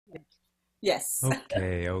Yes.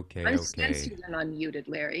 Okay, okay, okay. Uncensored and unmuted,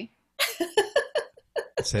 Larry.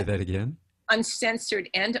 Say that again? Uncensored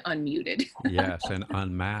and unmuted. Yes, and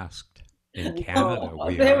unmasked. In Canada, Oh,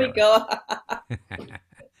 we there we are. go.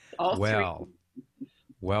 All three. Well,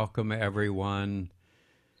 welcome everyone.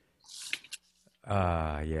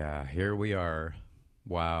 Yeah, here we are.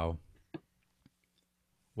 Wow.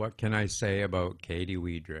 What can I say about Katie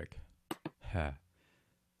Wiedrick? Huh.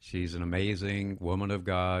 She's an amazing woman of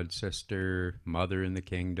God, sister, mother in the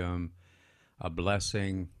kingdom, a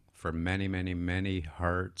blessing for many, many, many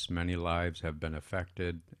hearts, many lives have been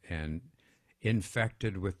affected and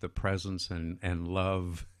infected with the presence and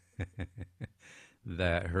love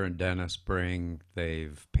that her and Dennis bring.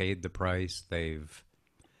 They've paid the price, they've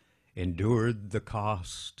endured the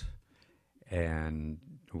cost, and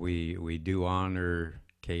we do honor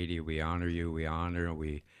Katie. We honor you.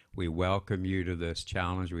 We welcome you to this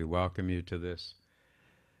challenge. We welcome you to this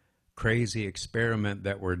crazy experiment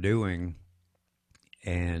that we're doing,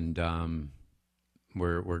 and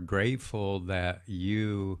we're grateful that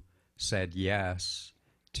you said yes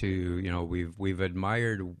to, we've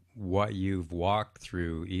admired what you've walked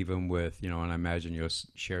through, even with, and I imagine you'll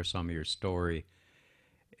share some of your story,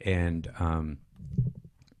 and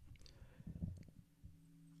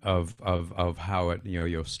of how it,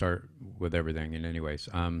 you'll start with everything. And anyways,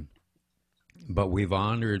 but we've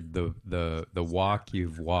honored the walk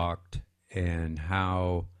you've walked and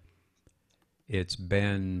how it's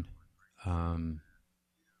been.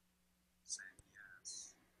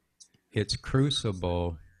 It's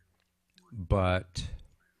crucible, but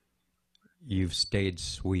you've stayed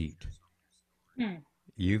sweet.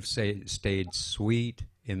 You've stayed sweet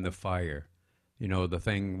in the fire. The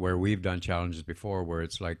thing where we've done challenges before where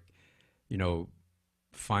it's like, you know,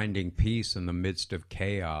 finding peace in the midst of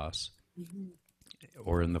chaos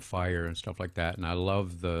or in the fire and stuff like that. And I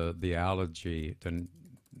love the analogy,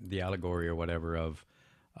 the allegory or whatever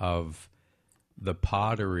of the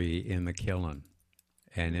pottery in the kiln.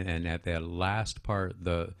 And at that last part,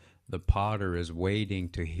 the potter is waiting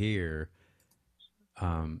to hear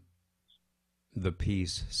the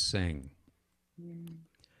piece sing.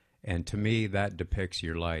 And to me, that depicts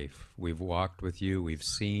your life. We've walked with you. We've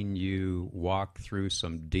seen you walk through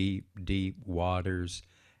some deep, deep waters.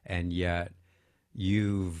 And yet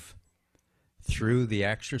you've, through the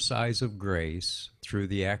exercise of grace, through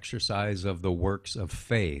the exercise of the works of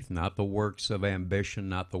faith, not the works of ambition,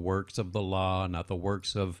 not the works of the law, not the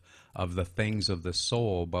works of the things of the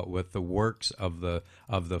soul, but with the works of the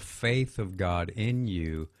faith of God in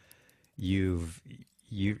you,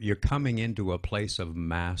 you're coming into a place of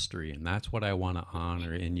mastery. And that's what I want to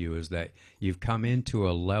honor in you, is that you've come into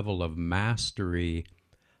a level of mastery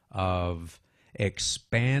of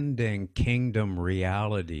expanding kingdom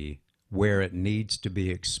reality where it needs to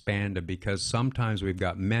be expanded, because sometimes we've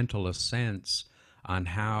got mental assents on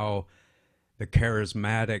how the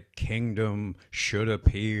charismatic kingdom should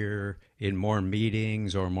appear in more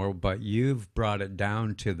meetings or more, but you've brought it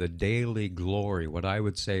down to the daily glory. What I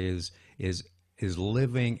would say is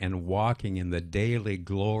living and walking in the daily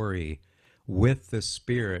glory with the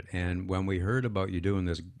Spirit. And when we heard about you doing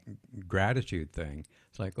this gratitude thing,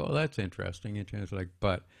 it's like, oh, that's interesting. It's like,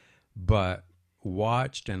 but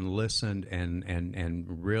watched and listened and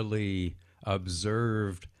really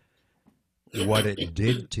observed what it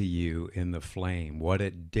did to you in the flame, what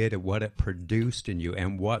it did, what it produced in you,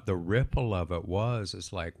 and what the ripple of it was.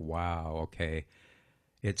 It's like, wow, okay.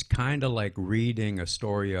 It's kind of like reading a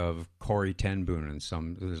story of Corrie ten Boom, and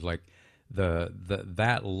there's like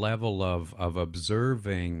that level of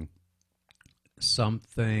observing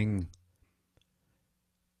something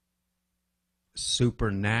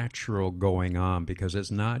supernatural going on, because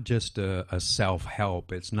it's not just a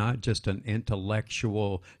self-help, it's not just an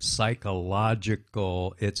intellectual,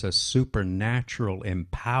 psychological, it's a supernatural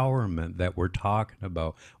empowerment that we're talking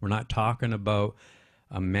about. We're not talking about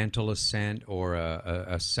a mental assent or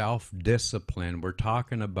a self-discipline. We're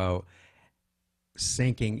talking about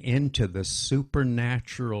sinking into the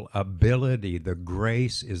supernatural ability. The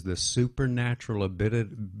grace is the supernatural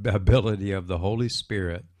ability of the Holy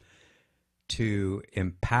Spirit to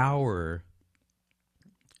empower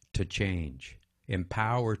to change,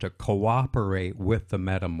 empower to cooperate with the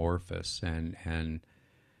metamorphosis. And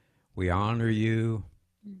we honor you,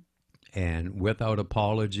 and without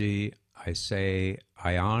apology, I say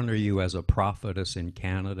I honor you as a prophetess in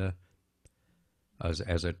Canada,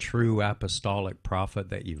 as a true apostolic prophet,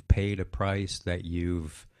 that you've paid a price, that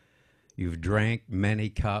you've drank many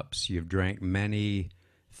cups, you've drank many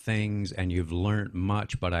things, and you've learned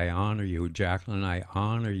much. But I honor you, Jacqueline. I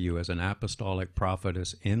honor you as an apostolic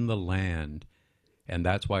prophetess in the land, And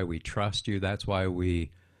that's why we trust you. That's why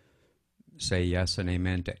we say yes and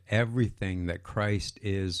amen to everything that Christ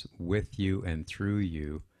is with you and through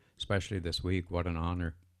you, especially this week. What an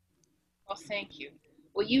honor. Well, thank you.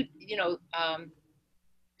 Well,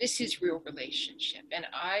 this is real relationship. And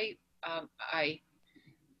I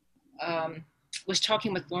was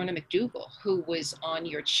talking with Lorna McDougall, who was on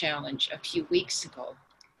your challenge a few weeks ago.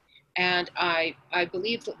 And I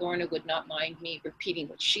believe that Lorna would not mind me repeating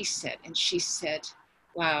what she said. And she said,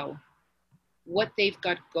 wow, what they've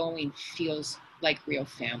got going feels like real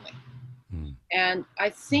family. Mm. And I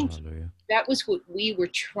think Hallelujah. that was what we were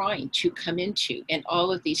trying to come into in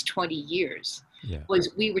all of these 20 years, Yeah.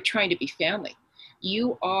 was we were trying to be family.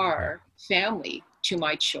 You are family to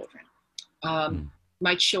my children.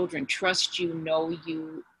 My children trust you, know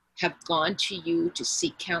you, have gone to you to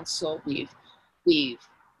seek counsel. We've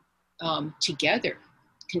together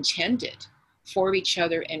contended for each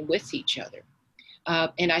other and with each other.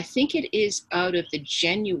 And I think it is out of the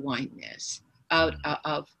genuineness out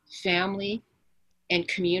of family and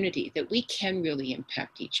community that we can really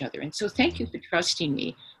impact each other. And so thank you for trusting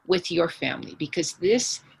me with your family, because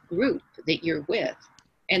this group that you're with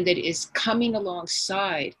and that is coming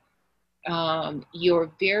alongside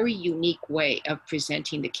your very unique way of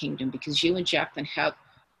presenting the kingdom, because you and Jacqueline have,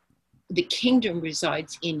 the kingdom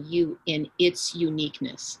resides in you in its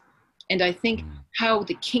uniqueness. And I think how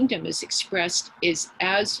the kingdom is expressed is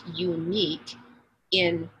as unique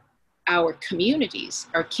in our communities,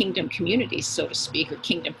 our kingdom communities, so to speak, or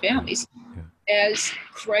kingdom families, as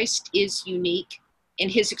Christ is unique in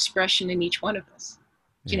his expression in each one of us,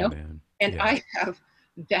 you know? And I have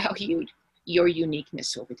valued your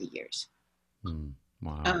uniqueness over the years.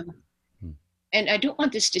 Wow. And I don't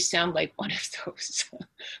want this to sound like one of those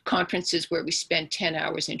conferences where we spend 10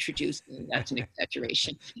 hours introducing, that's an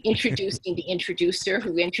exaggeration, introducing the introducer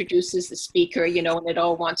who introduces the speaker, you know, and it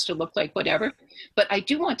all wants to look like whatever. But I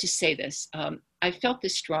do want to say this. I felt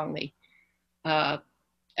this strongly about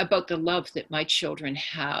the love that my children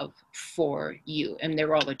have for you. And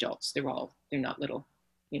they're all adults. They're not little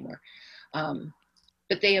anymore.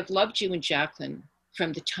 But they have loved you and Jacqueline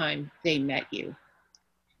from the time they met you.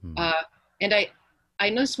 And I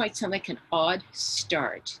know this might sound like an odd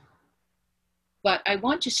start, but I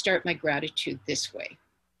want to start my gratitude this way.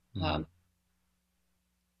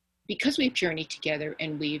 Because we've journeyed together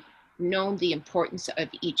and we've known the importance of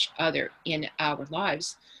each other in our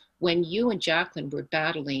lives, when you and Jacqueline were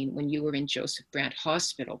battling, when you were in Joseph Brant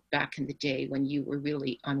Hospital back in the day when you were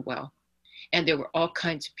really unwell, and there were all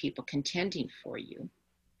kinds of people contending for you,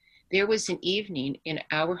 there was an evening in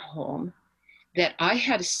our home that I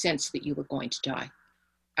had a sense that you were going to die.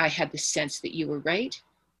 I had the sense that you were right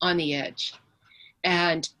on the edge.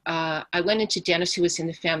 And I went into Dennis, who was in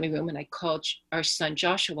the family room, and I called our son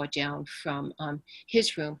Joshua down from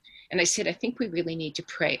his room. And I said, I think we really need to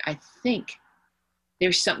pray. I think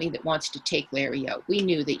there's something that wants to take Larry out. We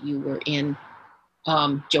knew that you were in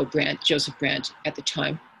Joseph Brant at the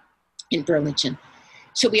time in Burlington.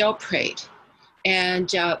 So we all prayed.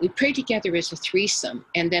 And we prayed together as a threesome.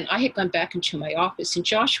 And then I had gone back into my office, and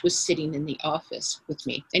Josh was sitting in the office with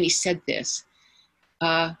me. And he said this.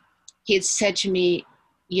 He had said to me,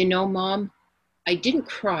 you know, Mom, I didn't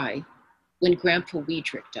cry when Grandpa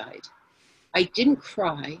Wiedrick died. I didn't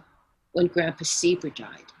cry when Grandpa Sieber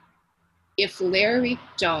died. If Larry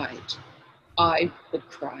died, I would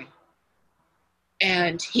cry.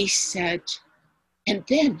 And he said, and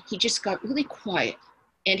then he just got really quiet.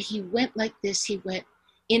 And he went like this. He went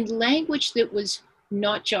in language that was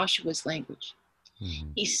not Joshua's language.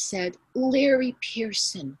 He said, Larry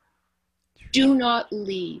Pearson, do not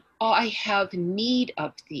leave. I have need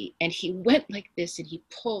of thee. And he went like this and he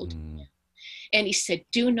pulled. And he said,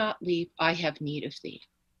 do not leave. I have need of thee.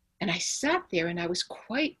 And I sat there and I was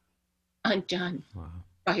quite undone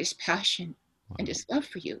by his passion and his love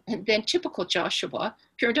for you. And then typical Joshua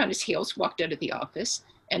turned on his heels, walked out of the office,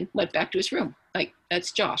 and went back to his room. Like,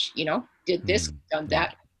 that's Josh, you know, did this, done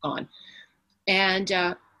that, gone. And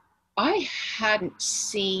I hadn't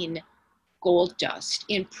seen gold dust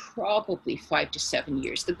in probably 5 to 7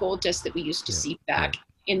 years. The gold dust that we used to see back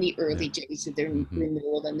in the early days of the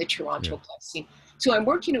renewal and the Toronto blessing. So I'm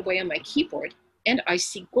working away on my keyboard and I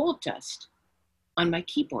see gold dust on my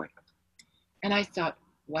keyboard. And I thought,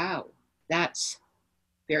 wow, that's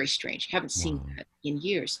very strange. Haven't seen that in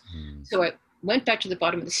years. So I went back to the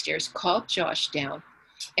bottom of the stairs, called Josh down,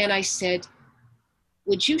 and I said,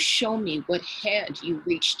 would you show me what hand you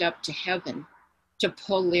reached up to heaven to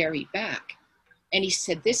pull Larry back? And he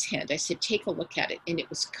said, this hand. I said, take a look at it. And it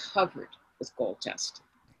was covered with gold dust.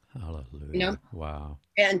 Hallelujah. You know? Wow.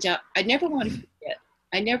 And I never want to forget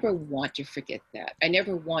I never want to forget that. I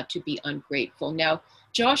never want to be ungrateful. Now,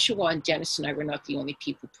 Joshua and Dennis and I were not the only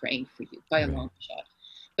people praying for you by a Right. long shot.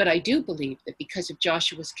 But I do believe that because of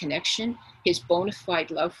Joshua's connection, his bona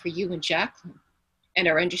fide love for you and Jacqueline, and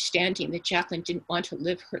our understanding that Jacqueline didn't want to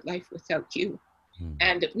live her life without you, Mm-hmm.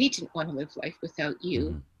 and that we didn't want to live life without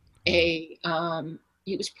you, Mm-hmm. Wow.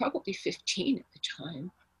 he was probably 15 at the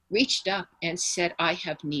time, reached up and said, I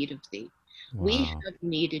have need of thee. We Wow. have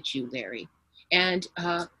needed you, Larry. And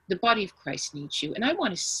the body of Christ needs you. And I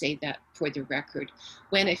want to say that for the record.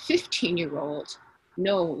 When a 15-year-old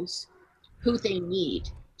knows who they need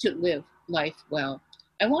to live life well,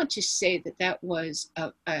 I want to say that that was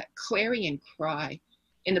a clarion cry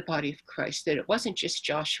in the body of Christ, that it wasn't just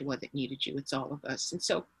Joshua that needed you, it's all of us. And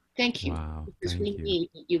so thank you, Wow. because Thank we you. need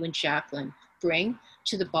what you and Jacqueline bring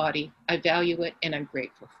to the body. I value it and I'm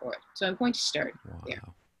grateful for it. So I'm going to start there.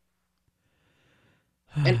 Wow.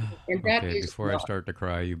 And that Okay, is before I not. start to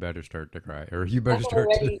cry, you better start to cry, or you better I'm start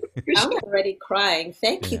to. already, I'm already crying.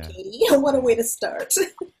 Thank you, Yeah. Katie. What a way to start.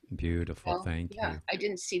 Beautiful. Well, Thank yeah, you. I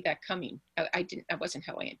didn't see that coming. I didn't. That wasn't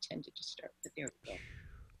how I intended to start. But there we go.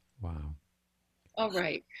 Wow. All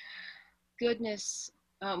right. Goodness.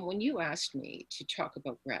 When you asked me to talk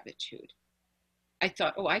about gratitude, I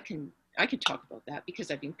thought, oh, I can talk about that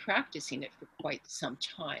because I've been practicing it for quite some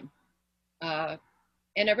time. Uh,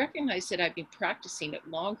 and I recognize that I've been practicing it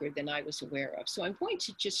longer than I was aware of. So I'm going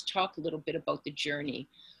to just talk a little bit about the journey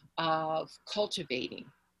of cultivating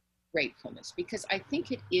gratefulness, because I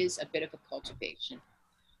think it is a bit of a cultivation.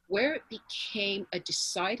 Where it became a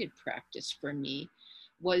decided practice for me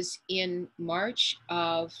was in March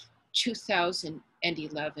of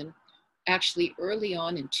 2011, actually early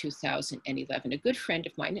on in 2011. A good friend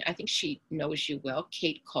of mine, I think she knows you well,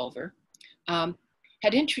 Kate Culver, um,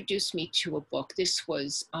 had introduced me to a book. This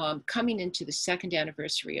was coming into the second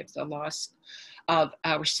anniversary of the loss of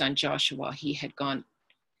our son Joshua. He had gone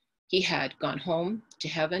home to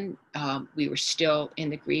heaven. We were still in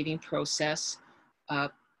the grieving process, uh,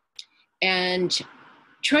 and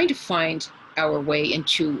trying to find our way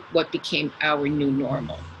into what became our new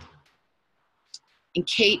normal. And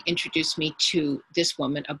Kate introduced me to this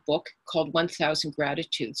woman, a book called 1000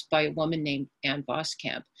 Gratitudes by a woman named Ann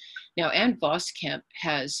Voskamp. Now, Ann Voskamp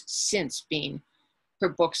has since been, her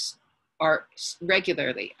books are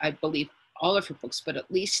regularly, I believe all of her books, but at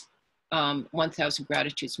least 1000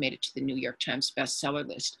 Gratitudes made it to the New York Times bestseller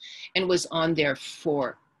list and was on there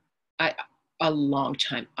for a, a long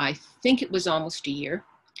time. I think it was almost a year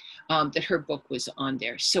that her book was on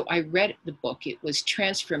there. So I read the book. It was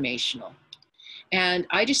transformational. And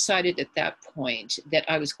I decided at that point that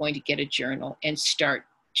I was going to get a journal and start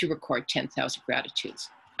to record 10,000 gratitudes.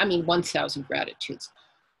 I mean, 1,000 gratitudes.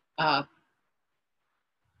 Uh,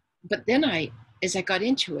 but then as I got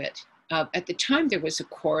into it, at the time there was a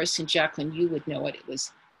chorus, and Jacqueline, you would know it. It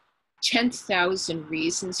was 10,000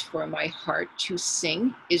 reasons for my heart to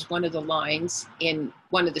sing is one of the lines in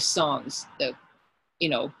one of the songs, the,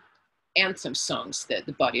 anthem songs that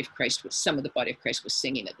some of the body of Christ was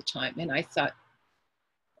singing at the time. And I thought,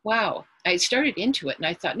 wow, I started into it and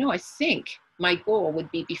I thought, no, I think my goal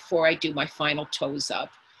would be before I do my final toes up,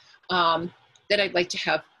 that I'd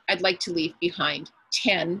like to leave behind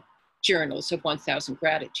 10 journals of 1,000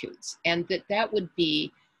 gratitudes. And that would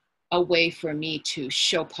be a way for me to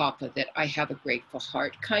show Papa that I have a grateful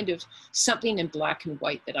heart, kind of something in black and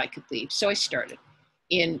white that I could leave. So I started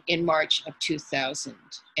in March of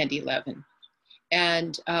 2011.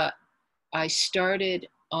 And I started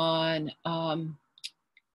on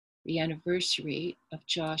the anniversary of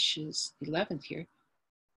Josh's 11th year.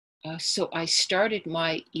 So I started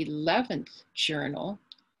my 11th journal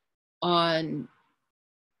on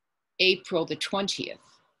April the 20th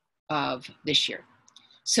of this year.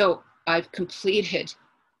 So I've completed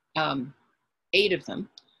 8 of them.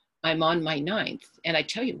 I'm on my 9th. And I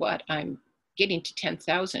tell you what, I'm getting to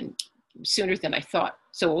 10,000 sooner than I thought.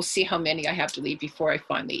 So we'll see how many I have to leave before I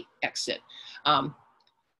finally exit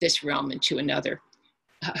this realm into another.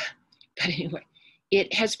 But anyway,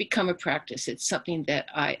 it has become a practice. It's something that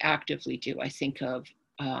I actively do. I think of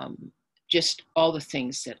just all the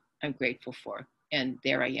things that I'm grateful for. And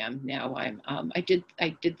there I am now. I did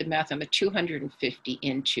the math. I'm at 250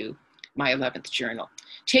 into my 11th journal.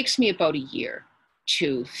 Takes me about a year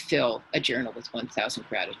to fill a journal with 1,000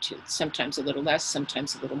 gratitudes. Sometimes a little less,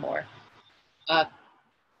 sometimes a little more.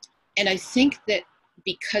 And I think that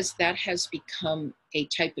because that has become a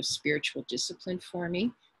type of spiritual discipline for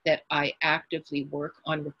me, that I actively work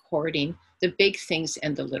on recording the big things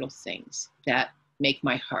and the little things that make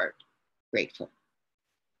my heart grateful.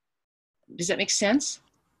 Does that make sense?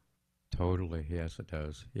 Totally. Yes, it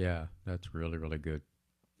does. Yeah, that's really, really good.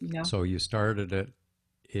 No, So you started it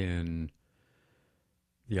in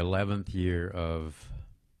the 11th year of,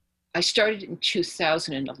 I started in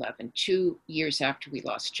 2011, 2 years after we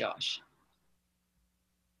lost Josh.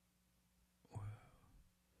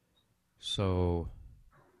 so,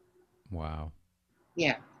 wow.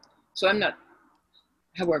 Yeah. So I'm not,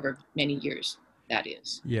 however many years that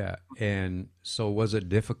is. Yeah. And so was it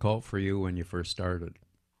difficult for you when you first started?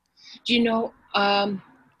 Do you know,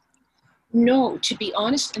 no, to be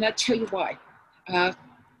honest, and I'll tell you why. Uh,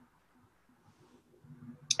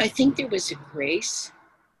 I think there was a grace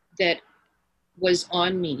that was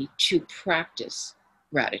on me to practice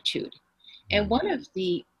gratitude. And Mm.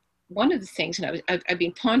 one of the things, and I've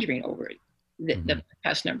been pondering over it Mm-hmm. the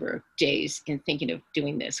past number of days in thinking of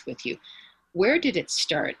doing this with you. Where did it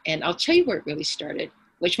start? And I'll tell you where it really started,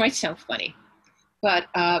 which might sound funny, but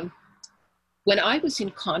when I was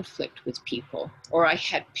in conflict with people or I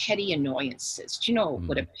had petty annoyances, do you know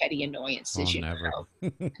what Mm. a petty annoyance Oh, is? You never. know,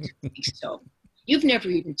 so you've never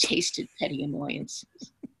even tasted petty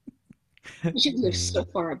annoyances. You live so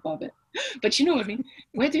Mm. far above it. But you know what I mean?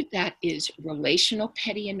 Whether that is relational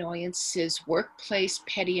petty annoyances, workplace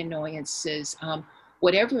petty annoyances,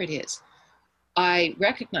 whatever it is, I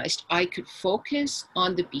recognized I could focus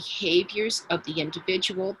on the behaviors of the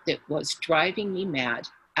individual that was driving me mad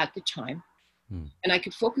at the time. Mm. And I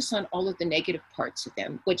could focus on all of the negative parts of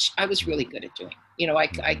them, which I was Mm. really good at doing. You know, I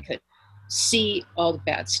Mm-hmm. could see all the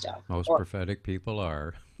bad stuff. Most Or prophetic people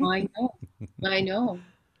are. I know, I know.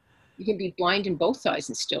 You can be blind in both eyes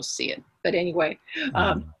and still see it. But anyway,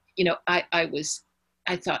 um, Mm. you know,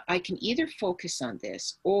 I thought I can either focus on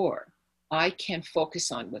this or I can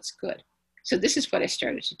focus on what's good. So this is what I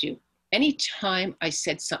started to do. Anytime I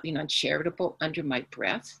said something uncharitable under my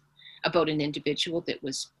breath about an individual that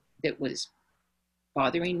was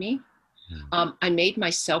bothering me, Mm. I made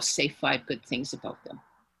myself say 5 good things about them.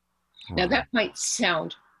 Now Wow. that might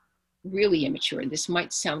sound really immature and this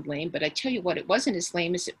might sound lame, but I tell you what, it wasn't as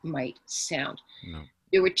lame as it might sound. No.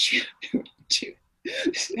 There were two.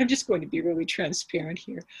 I'm just going to be really transparent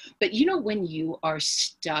here. But you know, when you are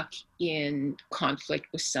stuck in conflict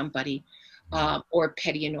with somebody Mm. or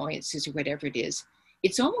petty annoyances or whatever it is,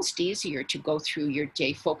 it's almost easier to go through your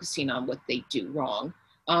day focusing on what they do wrong.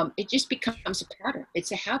 It just becomes a pattern.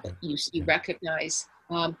 It's a habit. Yeah. You Yeah. recognize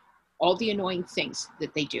all the annoying things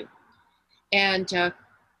that they do. And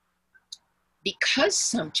because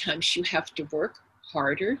sometimes you have to work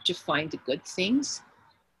harder to find the good things,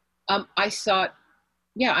 I thought,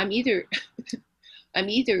 yeah, I'm either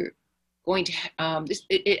going to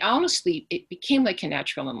it honestly it became like a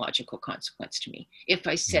natural and logical consequence to me. If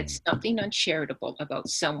I said Mm. something uncharitable about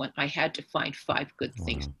someone, I had to find 5 good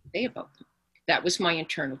things Wow. to say about them. That was my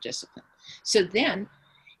internal discipline. So then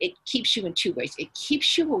it keeps you in 2 ways. It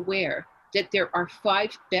keeps you aware that there are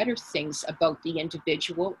 5 better things about the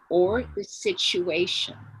individual or Mm. the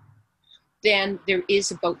situation than there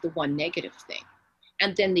is about the one negative thing.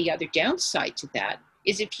 And then the other downside to that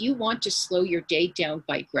is if you want to slow your day down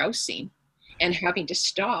by grousing and having to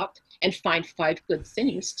stop and find 5 good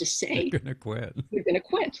things to You're say, gonna quit. you're going to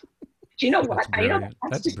quit. Do you know That's what? I know brilliant. that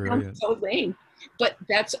That's just sounds brilliant. so lame, but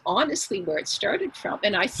that's honestly where it started from.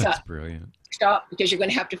 And I That's thought, brilliant. stop, because you're going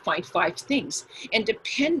to have to find 5 things. And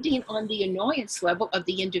depending on the annoyance level of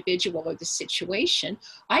the individual or the situation,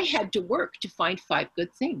 I had to work to find 5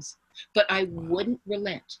 good things. But I Wow. wouldn't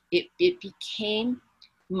relent. It became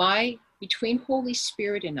my, between Holy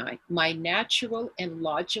Spirit and I, my natural and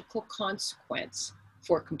logical consequence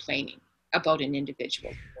for complaining about an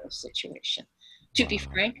individual or a situation. To be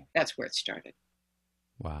Wow. frank, that's where it started.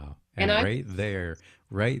 Wow. And And I,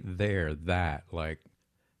 right there, that like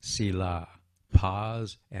Sila,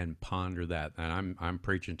 pause and ponder that. And I'm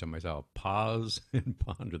preaching to myself, pause and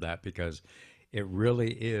ponder that because it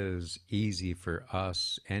really is easy for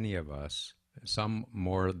us, any of us, some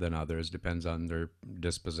more than others, depends on their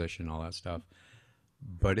disposition, all that stuff.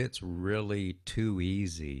 But it's really too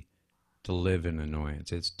easy to live in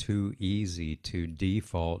annoyance. It's too easy to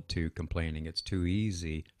default to complaining. It's too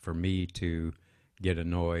easy for me to get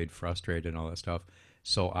annoyed, frustrated, and all that stuff.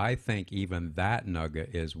 So I think even that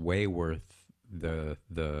nugget is way worth the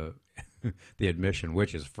the admission,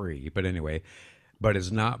 which is free. But anyway, but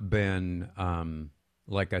it's not been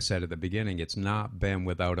like I said at the beginning. It's not been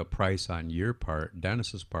without a price on your part,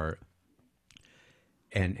 Dennis's part,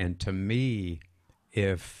 and to me,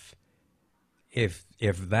 if if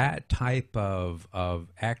that type of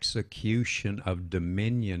execution of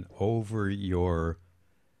dominion over your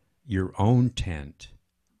own tent,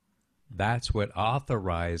 that's what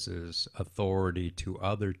authorizes authority to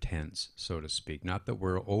other tents, so to speak. Not that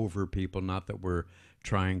we're over people, not that we're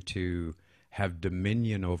trying to have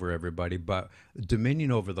dominion over everybody, but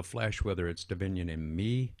dominion over the flesh, whether it's dominion in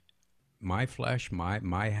me, my flesh,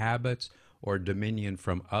 my habits, or dominion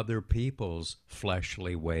from other people's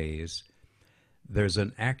fleshly ways, there's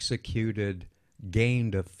an executed,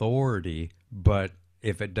 gained authority, but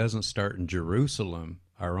if it doesn't start in Jerusalem,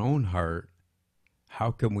 our own heart,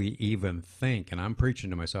 how can we even think? And I'm preaching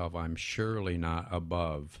to myself, I'm surely not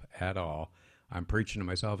above at all. I'm preaching to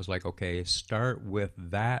myself, it's like, okay, start with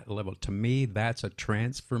that level. To me, that's a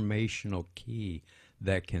transformational key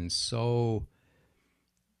that can so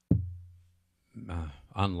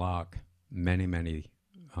unlock many, many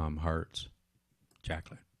hearts.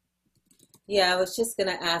 Jacqueline. Yeah, I was just going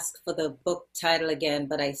to ask for the book title again,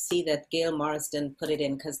 but I see that Gail Marsden put it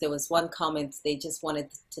in because there was one comment they just wanted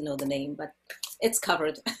to know the name, but it's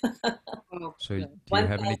covered. So do you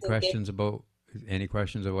have 1,000 any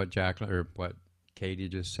questions of what Jacqueline or what Katie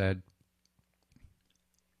just said?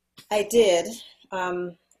 I did.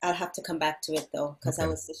 I'll have to come back to it though, because I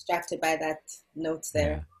Okay. was distracted by that note Yeah.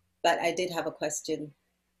 there. But I did have a question.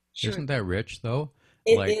 Sure. Isn't that rich though?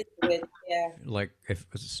 It Like is good, yeah. like if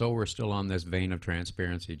so, we're still on this vein of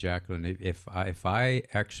transparency, Jacqueline. If I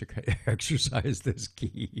exercise this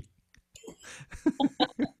key,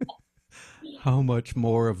 how much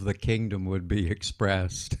more of the kingdom would be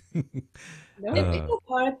expressed? No, It's so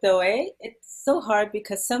hard though, eh? It's so hard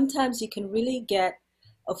because sometimes you can really get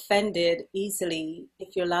offended easily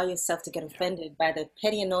if you allow yourself to get offended by the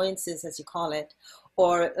petty annoyances, as you call it,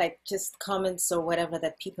 or like just comments or whatever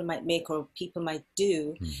that people might make or people might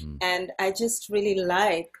do. hmm And I just really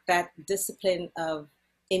like that discipline of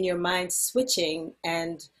in your mind switching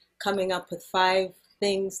and coming up with 5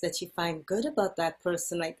 things that you find good about that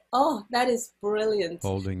person. Like, oh, that is brilliant.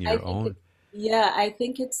 Holding I your think it, own. yeah, I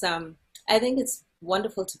think it's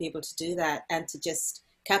wonderful to be able to do that and to just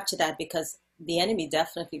capture that because the enemy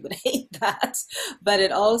definitely would hate that. But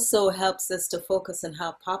it also helps us to focus on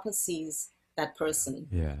how Papa sees that person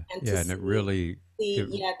Yeah, and to yeah, and it see really, the it,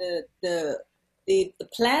 yeah the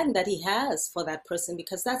plan that he has for that person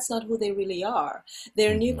because that's not who they really are.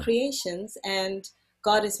 They're new hmm creations, and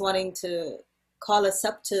God is wanting to call us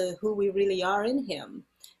up to who we really are in Him.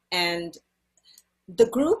 And the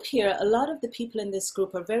group here, a lot of the people in this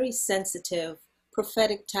group are very sensitive,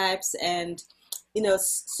 prophetic types, and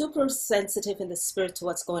super sensitive in the spirit to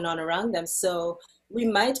what's going on around them. So we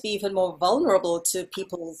might be even more vulnerable to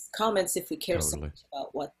people's comments if we care so totally. much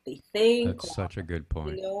about what they think, That's such a good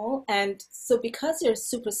point. And so because you're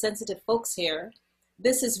super sensitive folks here,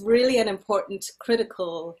 this is really an important,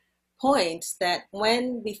 critical point that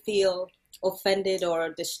when we feel offended or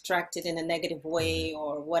distracted in a negative Right. way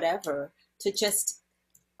or whatever, to just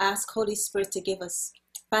ask Holy Spirit to give us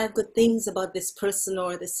 5 good things about this person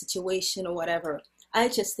or this situation or whatever. I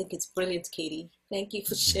just think it's brilliant, Katie. Thank you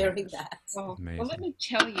for Yeah, sharing it's that. well, let amazing. me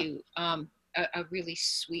tell you a really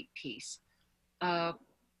sweet piece, uh,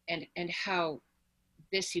 and how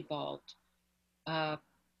this evolved. Uh,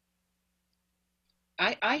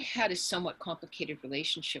 I had a somewhat complicated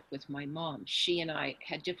relationship with my mom. She and I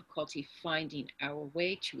had difficulty finding our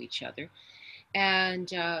way to each other,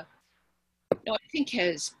 and no, I think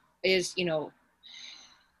as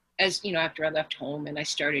after I left home and I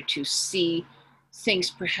started to see things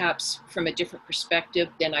perhaps from a different perspective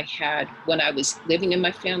than I had when I was living in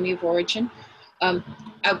my family of origin. Um,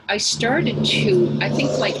 I started to, I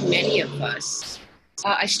think, like many of us,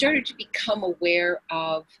 I started to become aware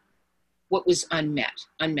of what was unmet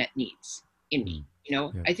needs in me. Mm. Yeah,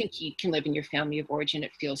 I think you can live in your family of origin.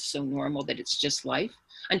 It feels so normal that it's just life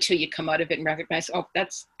until you come out of it and recognize, oh,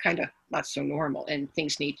 that's kind of not so normal and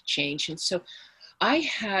things need to change. And so I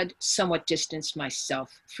had somewhat distanced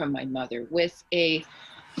myself from my mother with a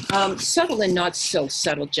subtle and not so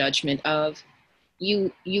subtle judgment of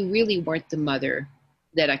you really weren't the mother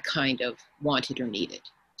that I kind of wanted or needed.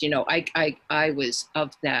 I was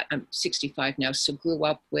of that. I'm 65 now, so grew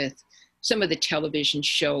up with some of the television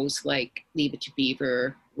shows like Leave It to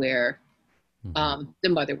Beaver, where hmm the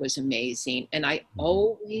mother was amazing, and I hmm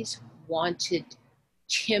always wanted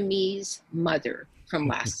Timmy's mother from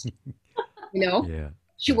Lassie. You know, yeah,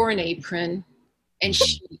 she yeah. wore an apron, and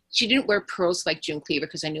hmm she didn't wear pearls like June Cleaver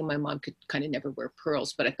because I knew my mom could kind of never wear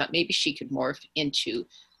pearls, but I thought maybe she could morph into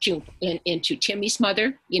into Timmy's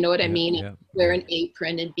mother. You know what I Yeah, mean? yeah, Wear yeah. an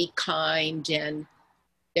apron and be kind, and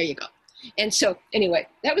there you go. And so anyway,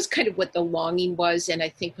 that was kind of what the longing was. And I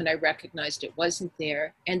think when I recognized it wasn't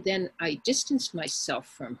there, and then I distanced myself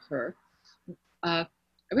from her, I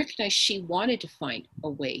recognized she wanted to find a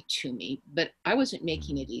way to me, but I wasn't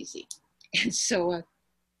making Mm. it easy. And so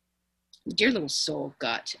dear little soul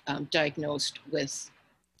got diagnosed with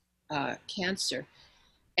cancer.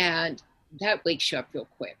 And that wakes you up real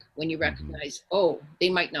quick when you Mm-hmm. recognize, oh, they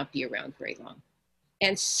might not be around very long.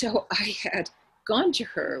 And so I had gone to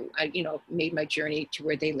her, made my journey to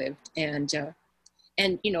where they lived, and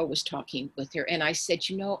was talking with her. And I said,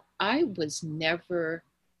 I was never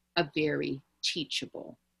a very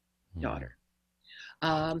teachable daughter.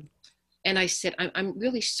 And I said, I'm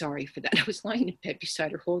really sorry for that. I was lying in bed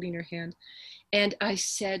beside her, holding her hand. And I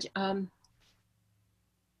said, I'm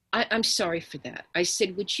sorry for that. I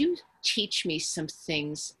said, would you teach me some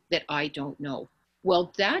things that I don't know?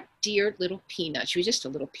 Well, that dear little peanut, she was just a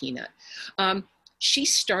little peanut. She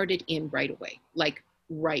started in right away, like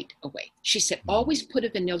right away. She said, always put a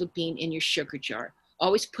vanilla bean in your sugar jar.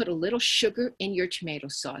 Always put a little sugar in your tomato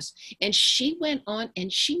sauce. And she went on,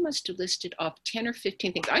 and she must have listed off 10 or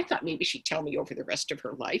 15 things. I thought maybe she'd tell me over the rest of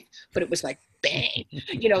her life, but it was like, bang.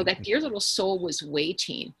 That dear little soul was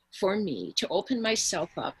waiting for me to open myself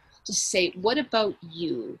up to say, what about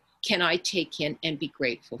you can I take in and be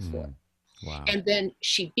grateful for? Wow. And then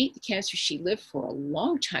she beat the cancer. She lived for a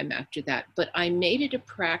long time after that, but I made it a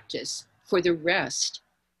practice for the rest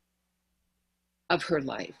of her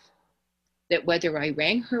life that whether I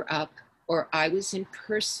rang her up or I was in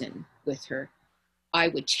person with her, I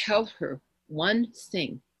would tell her one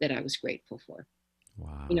thing that I was grateful for.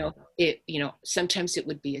 Wow. Sometimes it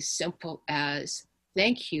would be as simple as,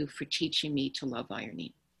 thank you for teaching me to love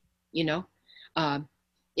ironing.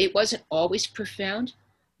 It wasn't always profound,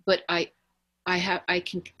 but I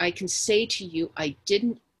can say to you, I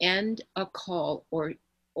didn't end a call or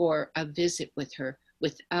a visit with her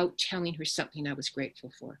without telling her something I was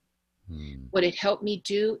grateful for. What it helped me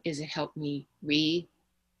do is it helped me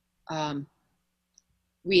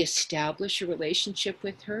reestablish a relationship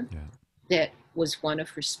with her that was one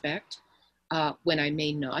of respect. When I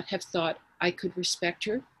may not have thought I could respect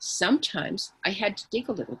her, sometimes I had to dig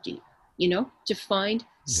a little deep, to find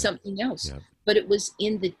something else. But it was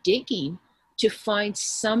in the digging to find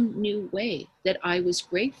some new way that I was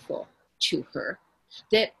grateful to her,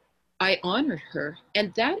 that I honored her.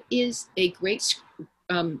 And that is a great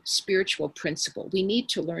spiritual principle. We need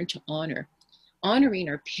to learn to honor. Honoring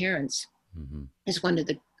our parents is one of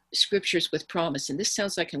the scriptures with promise. And this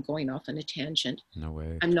sounds like I'm going off on a tangent. No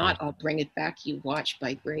way. I'm not. I'll bring it back. You watch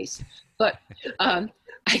by grace. But I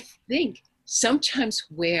think sometimes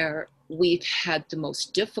where we've had the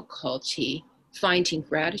most difficulty finding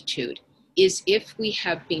gratitude is if we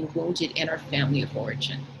have been wounded in our family of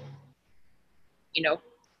origin.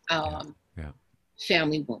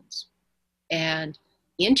 Family wounds. And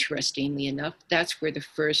interestingly enough, that's where the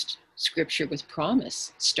first scripture with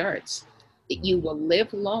promise starts. That you will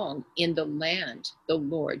live long in the land the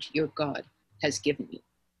Lord your God has given you.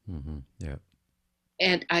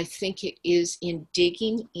 And I think it is in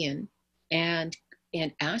digging in and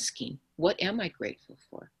asking, what am I grateful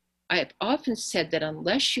for? I have often said that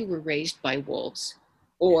unless you were raised by wolves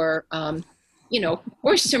or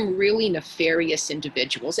or some really nefarious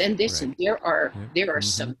individuals, and there are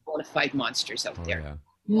some bona fide monsters out there. Yeah.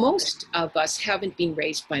 Most of us haven't been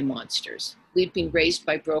raised by monsters. We've been raised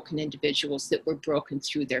by broken individuals that were broken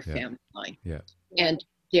through their family line and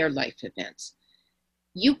their life events.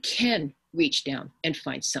 You can reach down and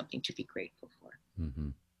find something to be grateful for.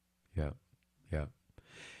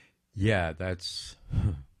 Yeah, that's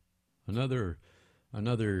another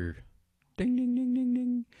ding, ding, ding, ding,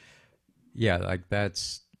 ding. Yeah, like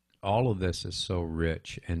that's, all of this is so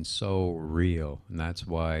rich and so real. And that's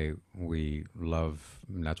why we love,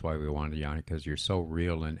 and that's why we wanted you on it, because you're so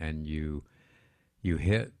real and you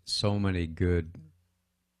hit so many good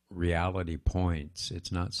reality points.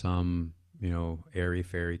 It's not some,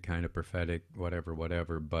 airy-fairy kind of prophetic, whatever,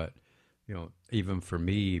 but, even for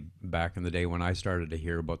me, back in the day when I started to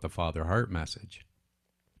hear about the Father Heart message,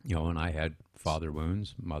 and I had father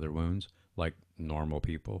wounds, mother wounds, like normal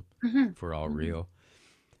people, if we're all real.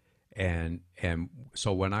 And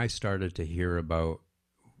so when I started to hear about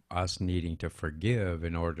us needing to forgive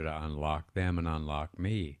in order to unlock them and unlock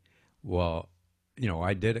me, well,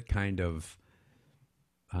 I did it kind of,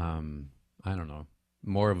 I don't know,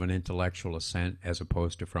 more of an intellectual assent as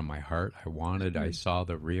opposed to from my heart. I saw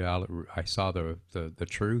the reality, I saw the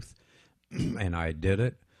truth, and I did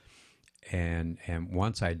it. And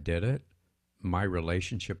once I did it, my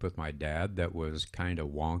relationship with my dad that was kind of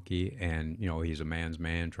wonky, and he's a man's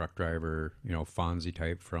man, truck driver, Fonzie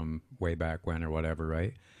type from way back when or whatever,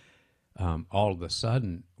 right? All of a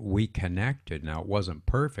sudden we connected. Now it wasn't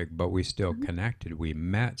perfect, but we still connected. We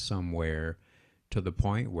met somewhere to the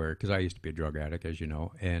point where, because I used to be a drug addict, as you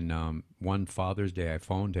know, and one Father's Day I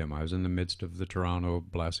phoned him. I was in the midst of the Toronto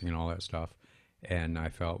blessing and all that stuff, and I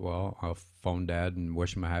felt, well, I'll phone Dad and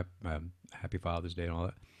wish him a happy Father's Day and all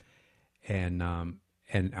that. And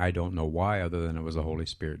I don't know why, other than it was the Holy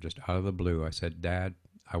Spirit, just out of the blue. I said, Dad,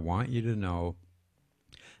 I want you to know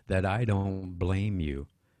that I don't blame you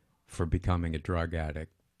for becoming a drug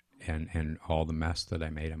addict and all the mess that I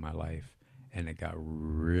made in my life. And it got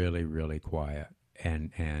really, really quiet.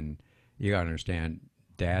 And you got to understand,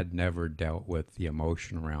 Dad never dealt with the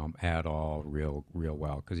emotional realm at all real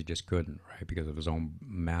well, because he just couldn't, right? Because of his own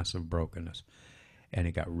massive brokenness. And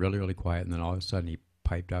it got really, really quiet. And then all of a sudden he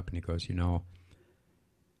piped up and he goes,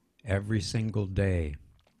 every single day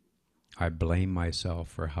I blame myself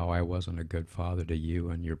for how I wasn't a good father to you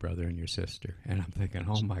and your brother and your sister. And I'm thinking,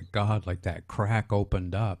 oh my God, like that crack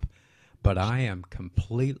opened up. But I am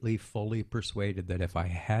completely, fully persuaded that if I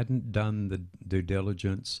hadn't done the due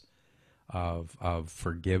diligence of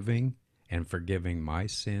forgiving and forgiving my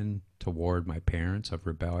sin toward my parents of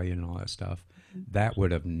rebellion and all that stuff, that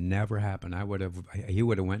would have never happened. He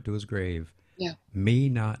would have went to his grave. Yeah. Me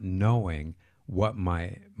not knowing what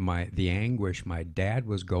the anguish my dad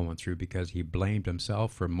was going through, because he blamed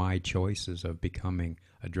himself for my choices of becoming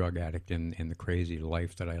a drug addict in the crazy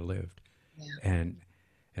life that I lived. Yeah.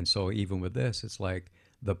 And so even with this, it's like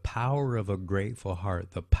the power of a grateful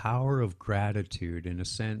heart, the power of gratitude, in a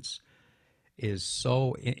sense, is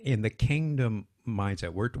so in the kingdom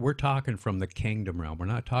mindset. We're talking from the kingdom realm. We're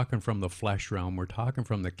not talking from the flesh realm. We're talking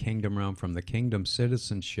from the kingdom realm, from the kingdom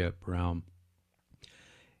citizenship realm.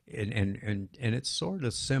 And it's sort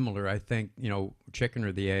of similar. I think, chicken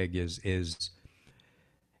or the egg is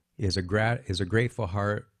a grateful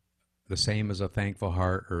heart the same as a thankful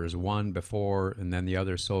heart, or is one before and then the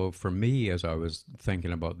other? So for me, as I was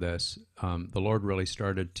thinking about this, the Lord really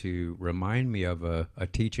started to remind me of a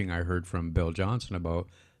teaching I heard from Bill Johnson about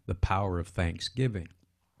the power of thanksgiving.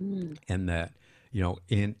 And that,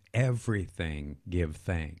 in everything, give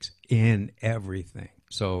thanks. In everything.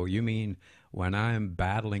 So you mean when I'm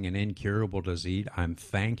battling an incurable disease, I'm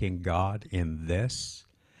thanking God in this?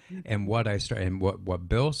 And what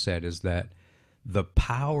Bill said is that the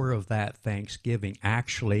power of that thanksgiving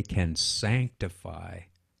actually can sanctify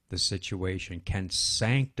the situation, can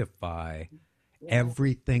sanctify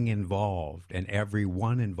everything involved and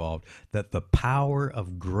everyone involved. That the power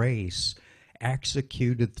of grace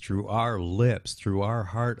executed through our lips, through our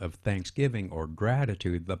heart of thanksgiving or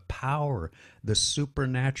gratitude, the power, the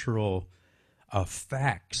supernatural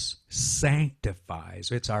effects sanctifies.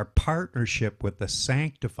 It's our partnership with the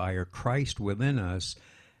sanctifier, Christ within us,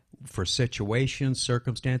 for situations,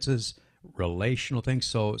 circumstances, relational things.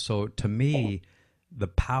 So to me, the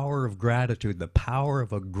power of gratitude, the power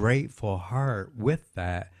of a grateful heart, with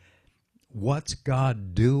that, what's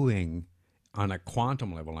God doing on a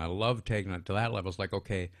quantum level? And I love taking it to that level. It's like,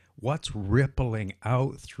 okay, what's rippling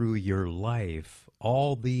out through your life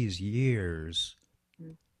all these years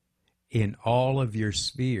in all of your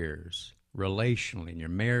spheres, relationally, in your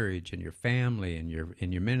marriage, in your family, in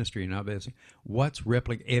your ministry, and everything? What's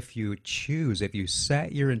rippling? If you choose, if you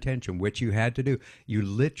set your intention, which you had to do, you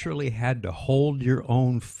literally had to hold your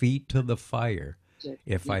own feet to the fire.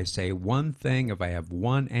 If I say one thing, if I have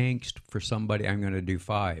one angst for somebody, I'm going to do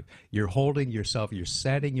 5. You're holding yourself, you're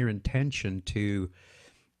setting your intention to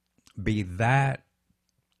be that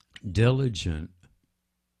diligent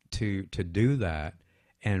to do that.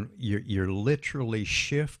 And you're literally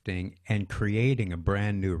shifting and creating a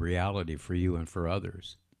brand new reality for you and for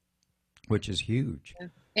others, which is huge. Yeah.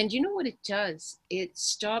 And you know what it does? It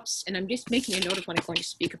stops, and I'm just making a note of what I'm going to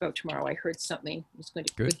speak about tomorrow. I heard something. I was going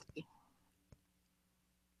to Good. quickly.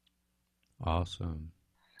 Awesome.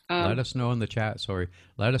 Let us know in the chat. Sorry.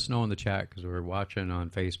 Let us know in the chat, because we're watching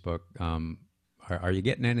on Facebook. Are you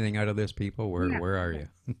getting anything out of this, people? Where are you?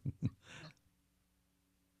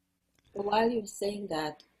 Well, while you're saying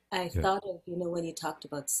that, I Yeah. thought of, when you talked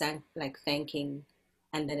about thanking,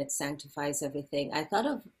 and then it sanctifies everything. I thought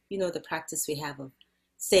of, the practice we have of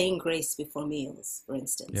saying grace before meals, for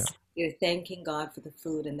instance. Yeah. You're thanking God for the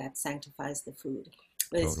food, and that sanctifies the food.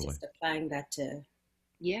 But Totally. it's just applying that to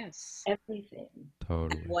everything.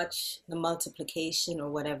 Totally. And watch the multiplication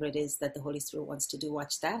or whatever it is that the Holy Spirit wants to do.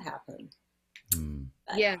 Watch that happen.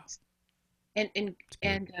 Yes. And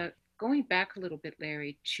going back a little bit,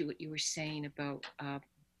 Larry, to what you were saying about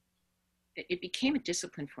it became a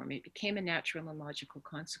discipline for me. It became a natural and logical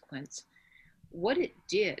consequence. What it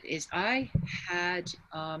did is I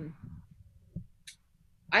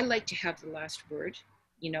like to have the last word,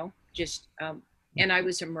 and I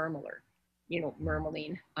was a murmurer,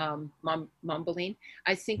 murmuring, mumbling.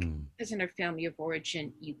 I think because in our family of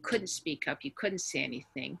origin, you couldn't speak up, you couldn't say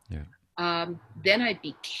anything. Yeah. Then I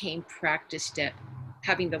became practiced at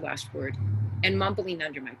having the last word and mumbling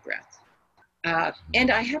under my breath.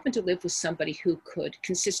 And I happen to live with somebody who could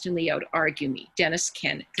consistently out-argue me. Dennis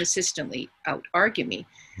can consistently out-argue me.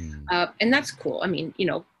 And that's cool. I mean,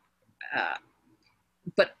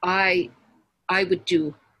 but I would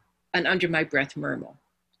do an under my breath murmur.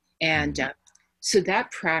 And so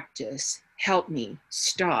that practice helped me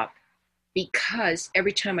stop, because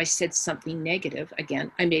every time I said something negative,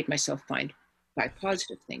 again, I made myself find 5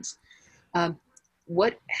 positive things.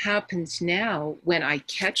 What happens now when I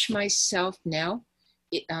catch myself now,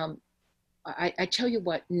 I tell you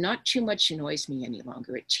what, not too much annoys me any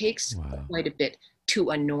longer. It takes quite a bit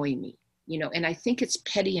to annoy me, and I think it's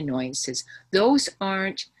petty annoyances. Those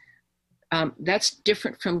aren't, that's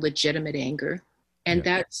different from legitimate anger. And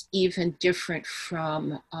that's even different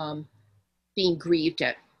from being grieved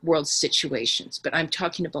at world situations. But I'm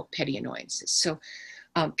talking about petty annoyances. So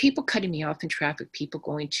people cutting me off in traffic, people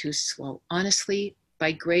going too slow. Honestly,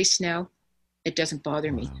 by grace now, it doesn't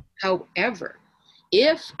bother me. However,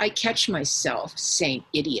 if I catch myself saying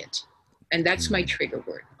idiot, and that's my trigger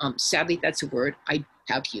word. Sadly, that's a word I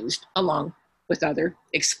have used along with other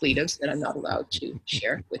expletives that I'm not allowed to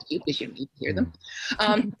share with you because you need to hear them.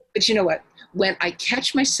 But you know what? When I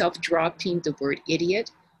catch myself dropping the word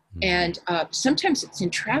idiot, and sometimes it's in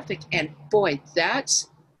traffic, and boy, that's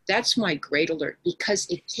my great alert, because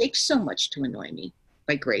it takes so much to annoy me,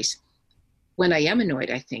 by grace. When I am annoyed,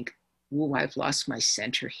 I think, ooh, I've lost my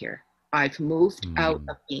center here. I've moved out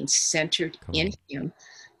of being centered in him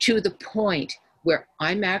to the point where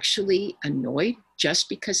I'm actually annoyed just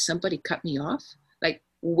because somebody cut me off. Like,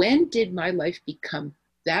 when did my life become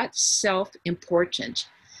that self-important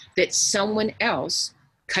that someone else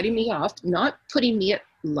cutting me off, not putting me at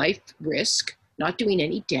life risk, not doing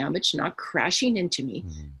any damage, not crashing into me,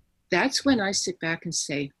 that's when I sit back and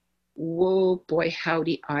say, whoa, boy,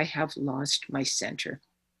 howdy, I have lost my center.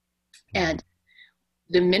 And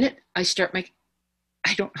the minute I start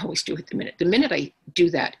I don't always do it the minute I do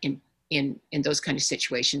that in those kind of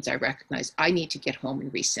situations, I recognize I need to get home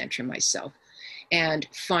and recenter myself and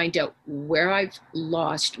find out where I've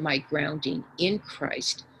lost my grounding in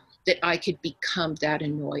Christ, that I could become that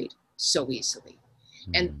annoyed so easily.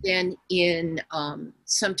 And then in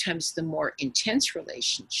sometimes the more intense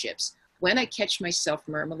relationships, when I catch myself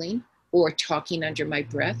murmuring or talking under my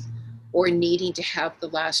breath or needing to have the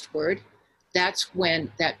last word, that's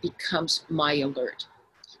when that becomes my alert.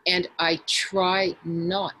 And I try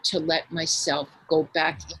not to let myself go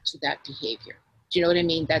back into that behavior. Do you know what I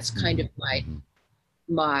mean? That's kind of my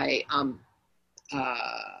plumb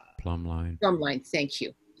line. Plumb line, thank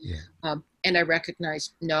you. Yeah. And I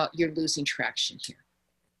recognize, no, you're losing traction here.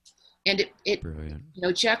 And it Brilliant.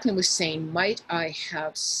 Jacqueline was saying, might I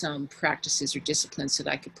have some practices or disciplines that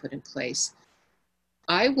I could put in place?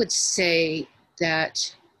 I would say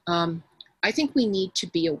that I think we need to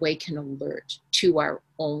be awake and alert to our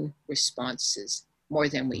own responses more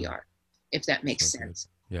than we are, if that makes sense.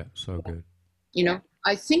 Good. Yeah, so good.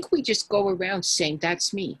 I think we just go around saying,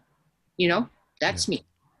 that's me, that's me.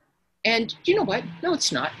 And you know what? No,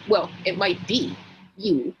 it's not. Well, it might be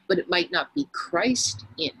you, but it might not be Christ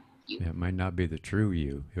in you. Yeah, it might not be the true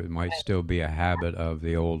you. It might still be a habit of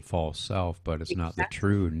the old false self, but it's not the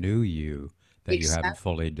true new you that you haven't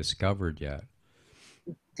fully discovered yet.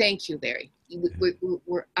 Thank you, Larry.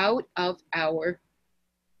 We're out of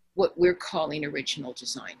what we're calling original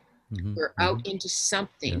design. We're out into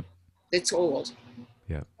something that's old.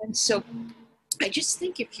 Yeah. And so I just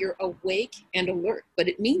think if you're awake and alert, but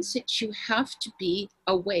it means that you have to be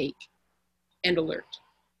awake and alert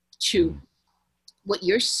to what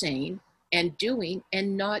you're saying and doing,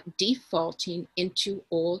 and not defaulting into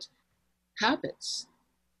old habits.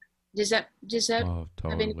 Does that Oh,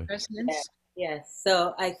 have any totally. resonance? Yes.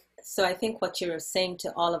 So I think what you're saying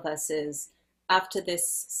to all of us is, after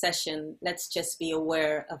this session, let's just be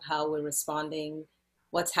aware of how we're responding,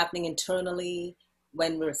 what's happening internally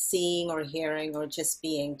when we're seeing or hearing or just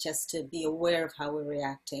being, just to be aware of how we're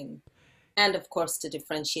reacting. And of course, to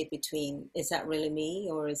differentiate between, is that really me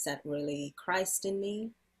or is that really Christ in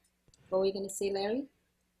me? What were you going to say, Larry?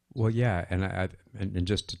 Well, yeah, and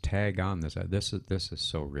just to tag on this, this is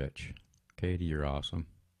so rich. Katie, you're awesome.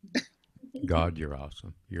 God, you're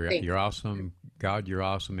awesome. You're awesome. God, you're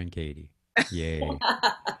awesome, and Katie, yay.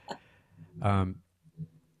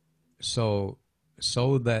 So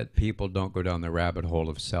that people don't go down the rabbit hole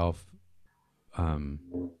of self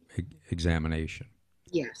examination.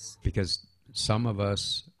 Yes. Because some of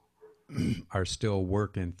us are still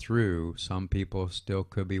working through. Some people still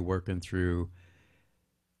could be working through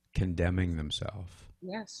condemning themselves.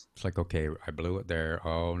 Yes. It's like, okay, I blew it there.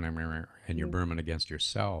 Oh, and you're murmuring against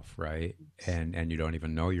yourself, right? And you don't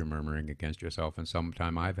even know you're murmuring against yourself. And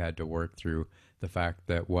sometime I've had to work through the fact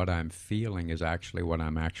that what I'm feeling is actually what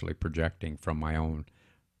I'm actually projecting from my own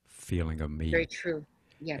feeling of Very me. true.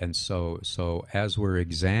 Yeah. And so as we're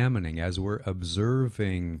examining, as we're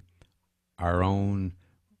observing our own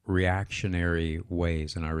reactionary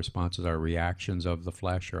ways and our responses, our reactions of the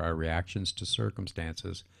flesh or our reactions to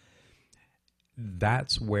circumstances,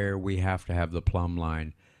 that's where we have to have the plumb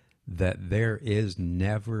line that there is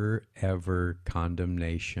never, ever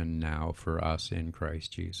condemnation now for us in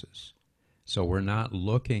Christ Jesus. So we're not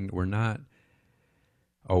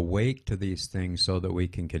awake to these things so that we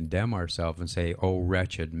can condemn ourselves and say, oh,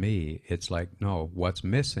 wretched me. It's like, no, what's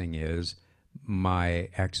missing is my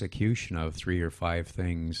execution of 3 or 5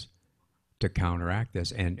 things to counteract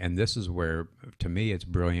this. And this is where, to me, it's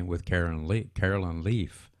brilliant with Carolyn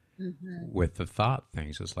Leaf with the thought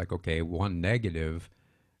things. It's like, okay, one negative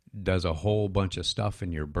does a whole bunch of stuff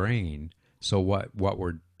in your brain. So what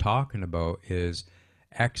we're talking about is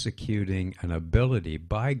executing an ability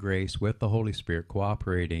by grace with the Holy Spirit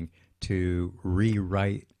cooperating to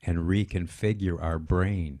rewrite and reconfigure our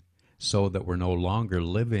brain so that we're no longer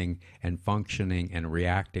living and functioning and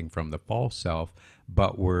reacting from the false self,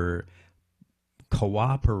 but we're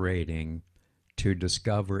cooperating to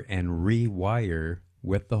discover and rewire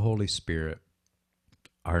with the Holy Spirit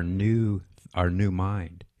our new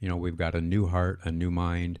mind. You know, we've got a new heart, a new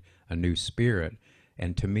mind, a new spirit.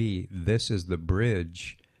 And to me, this is the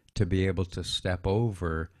bridge to be able to step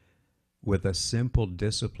over with a simple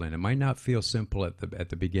discipline. It might not feel simple at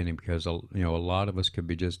the beginning because a lot of us could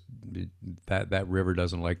be just that river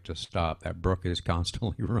doesn't like to stop. That brook is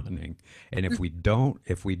constantly running, and if we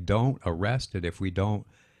don't arrest it, if we don't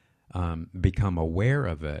become aware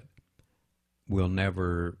of it, we'll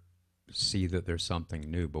never see that there's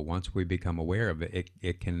something new. But once we become aware of it,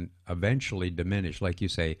 it can eventually diminish. Like you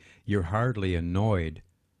say, you're hardly annoyed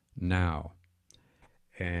now,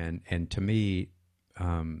 and to me,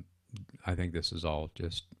 I think this is all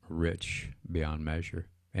just rich beyond measure.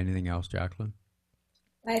 Anything else, Jacqueline?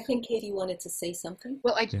 I think Katie wanted to say something.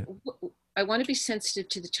 Well, Yeah. I want to be sensitive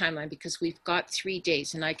to the timeline because we've got 3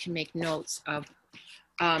 days, and I can make notes of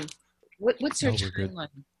what's our No, we're good.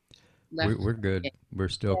 timeline left. We're good. We're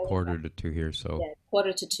still Yeah, quarter to 2 here, so yeah,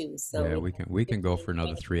 1:45. So yeah, we we can go for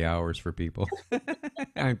another 3 hours for people.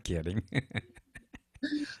 I'm kidding.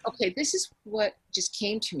 Okay, this is what just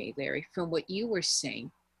came to me, Larry, from what you were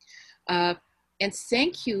saying. Uh, and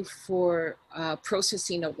thank you for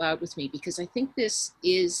processing out loud with me because I think this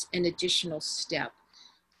is an additional step.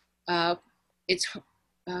 Uh, it's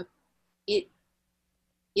it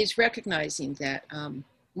is recognizing that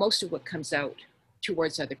most of what comes out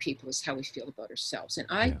towards other people is how we feel about ourselves. And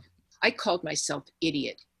Yeah. I called myself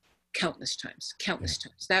idiot countless times.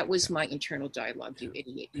 That was Yeah. my internal dialogue. You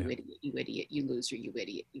idiot, you Yeah. idiot, you idiot, you loser, you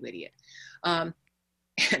idiot, you idiot. Um,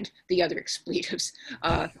 and the other expletives,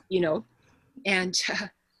 and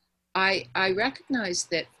I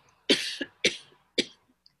recognized that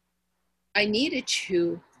I needed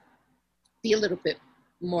to be a little bit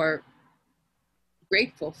more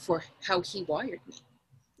grateful for how he wired me,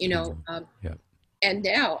 Yeah. and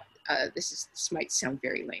now this might sound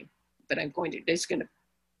very lame, but I'm just going to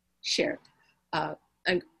share.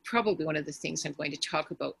 I'm probably one of the things I'm going to talk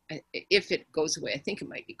about, if it goes away, I think it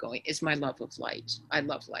might be going, is my love of light. I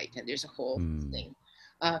love light, and there's a whole thing.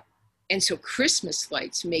 And so Christmas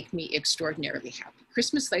lights make me extraordinarily happy.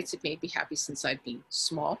 Christmas lights have made me happy since I've been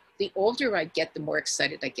small. The older I get, the more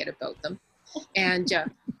excited I get about them. And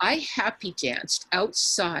I happy danced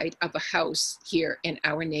outside of a house here in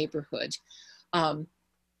our neighborhood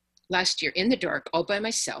last year in the dark, all by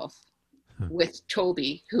myself, with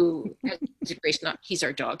Toby, who has the grace he's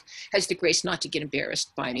our dog, has the grace not to get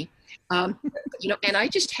embarrassed by me. And I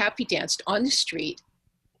just happy danced on the street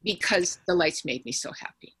because the lights made me so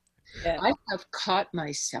happy. Yeah. I have caught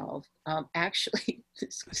myself actually,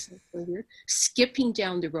 this was so weird, skipping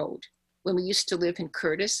down the road when we used to live in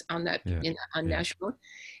Curtis on National,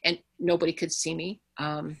 and nobody could see me.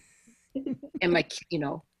 And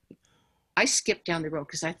I skipped down the road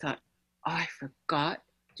because I thought, I forgot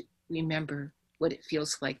to remember what it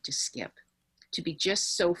feels like to skip, to be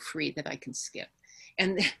just so free that I can skip.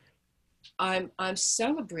 And I'm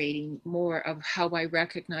celebrating more of how I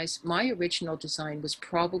recognize my original design was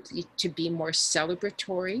probably to be more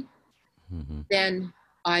celebratory than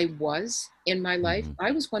I was in my life.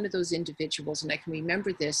 I was one of those individuals, and I can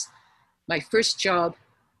remember this, my first job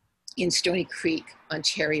in Stony Creek,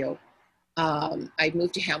 Ontario. I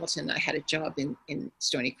moved to Hamilton. I had a job in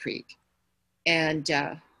Stony Creek. And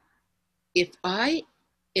if I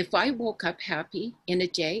woke up happy in a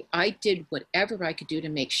day, I did whatever I could do to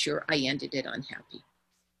make sure I ended it unhappy.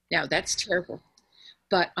 Now that's terrible.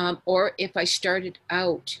 But or if I started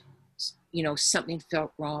out, something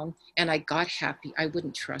felt wrong and I got happy, I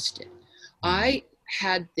wouldn't trust it. I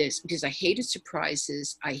had this because I hated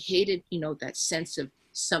surprises. I hated, that sense of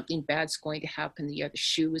something bad's going to happen, the other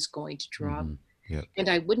shoe is going to drop. Yep. And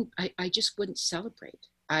I just wouldn't celebrate.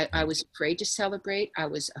 I was afraid to celebrate. I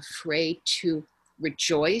was afraid to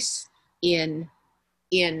rejoice in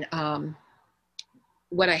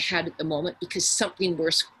what I had at the moment, because something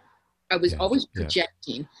worse. I was always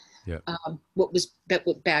projecting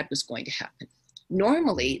what bad was going to happen.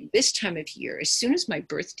 Normally, this time of year, as soon as my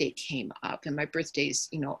birthday came up, and my birthday's,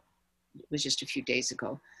 it was just a few days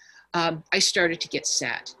ago, I started to get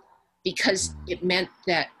sad because it meant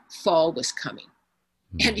that fall was coming.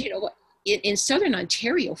 And you know what? In Southern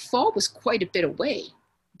Ontario, fall was quite a bit away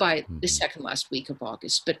by the second last week of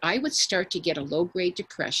August, but I would start to get a low-grade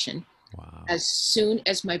depression as soon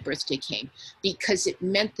as my birthday came, because it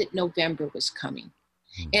meant that November was coming.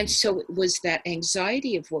 And so it was that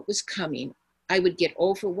anxiety of what was coming. I would get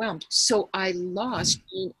overwhelmed. So I lost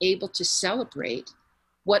being able to celebrate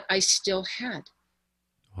what I still had.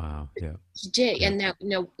 Wow. Yeah. Today. Yeah. And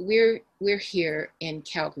now, we're here in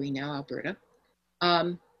Calgary now, Alberta,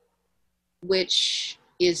 which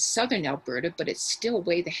is southern Alberta, but it's still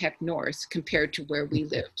way the heck north compared to where we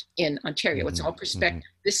lived in Ontario. It's all perspective.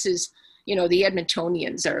 This is, the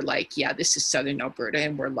Edmontonians are like, yeah, this is southern Alberta.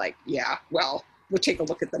 And we're like, yeah, well, we'll take a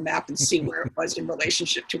look at the map and see where it was in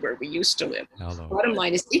relationship to where we used to live. Hello. Bottom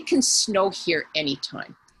line is, it can snow here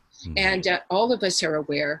anytime. And all of us are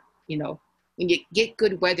aware, when you get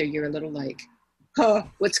good weather, you're a little like, huh,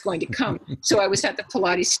 what's going to come? So I was at the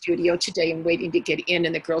Pilates studio today and waiting to get in,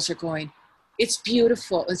 and the girls are going, it's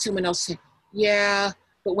beautiful. And someone else said, yeah,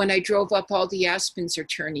 but when I drove up, all the aspens are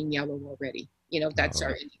turning yellow already. That's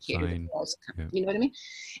our indicator that fall's coming. You know what I mean?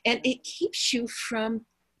 And it keeps you from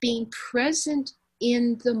being present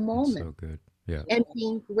in the moment. That's so good. Yeah. And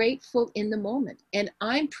being grateful in the moment. And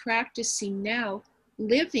I'm practicing now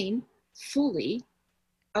living fully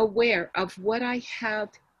aware of what I have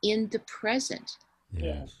in the present.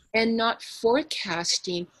 Yes. And not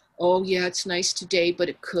forecasting, oh yeah, it's nice today, but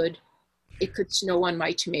it could snow on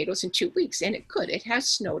my tomatoes in 2 weeks. And it could. It has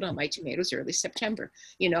snowed on my tomatoes early September.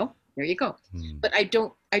 There you go. But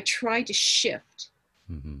I try to shift.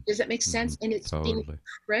 Does that make sense? And it's being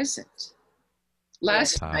present.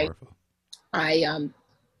 Last night,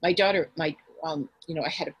 my daughter, I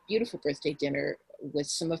had a beautiful birthday dinner with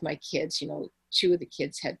some of my kids. 2 of the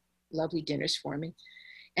kids had lovely dinners for me.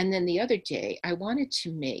 And then the other day, I wanted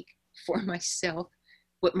to make for myself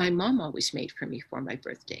what my mom always made for me for my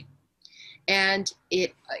birthday. And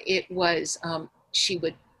it was, she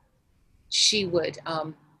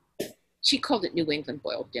called it New England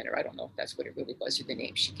boiled dinner. I don't know if that's what it really was or the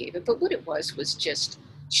name she gave it, but what it was just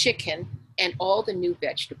chicken and all the new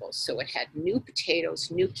vegetables. So it had new potatoes,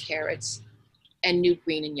 new carrots, and new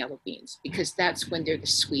green and yellow beans, because that's when they're the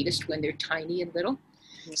sweetest, when they're tiny and little.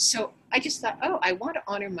 So I just thought, I want to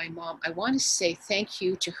honor my mom. I want to say thank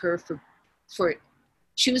you to her for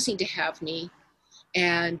choosing to have me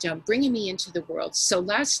and bringing me into the world. So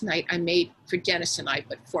last night I made, for Dennis and I,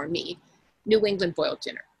 but for me, New England boiled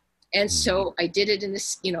dinner. And so I did it in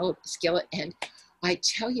this, skillet. And I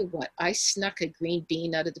tell you what, I snuck a green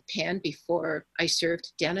bean out of the pan before I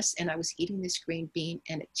served Dennis, and I was eating this green bean,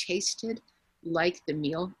 and it tasted like the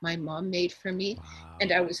meal my mom made for me. Wow.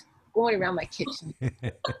 And I was going around my kitchen,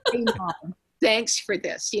 hey, Mom, thanks for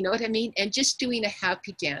this. You know what I mean? And just doing a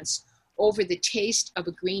happy dance over the taste of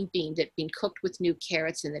a green bean that had been cooked with new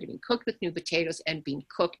carrots, and that had been cooked with new potatoes, and been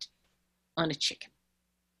cooked on a chicken.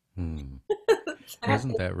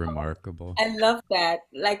 Isn't that remarkable? I love that.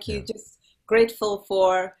 Like, you just grateful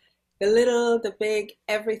for the little, the big,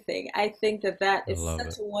 everything. I think that is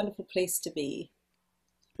such a wonderful place to be.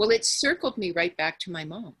 Well, it circled me right back to my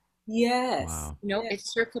mom. Yes. Wow. It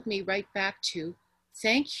circled me right back to,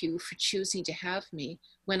 thank you for choosing to have me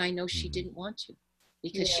when I know she didn't want to,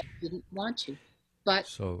 because she didn't want to. But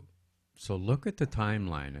so look at the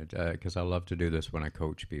timeline, because I love to do this when I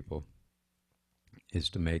coach people, is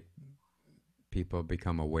to make people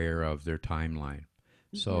become aware of their timeline.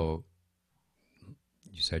 So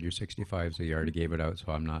you said you're 65, so you already gave it out.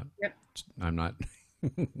 So I'm not.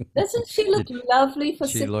 Doesn't she look lovely for 65?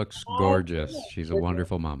 She looks gorgeous. She's a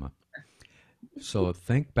wonderful mama. So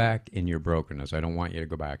think back in your brokenness. I don't want you to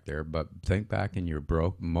go back there, but think back in your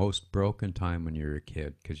most broken time when you were a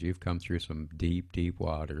kid, because you've come through some deep, deep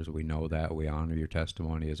waters. We know that. We honor your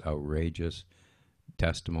testimony as outrageous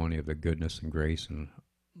testimony of the goodness and grace and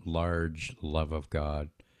large love of God.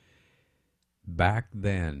 Back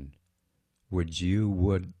then, would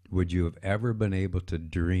you have ever been able to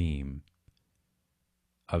dream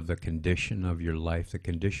of the condition of your life, the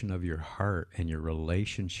condition of your heart, and your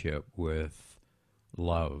relationship with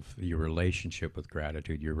love, your relationship with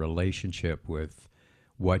gratitude, your relationship with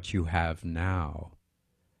what you have now?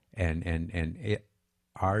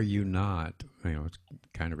 Are you not, it's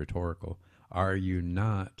kind of rhetorical, are you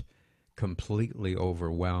not completely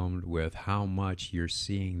overwhelmed with how much you're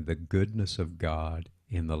seeing the goodness of God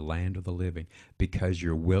in the land of the living, because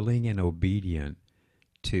you're willing and obedient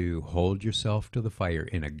to hold yourself to the fire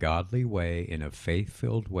in a godly way, in a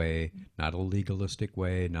faith-filled way, not a legalistic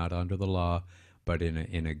way, not under the law, but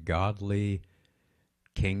in a godly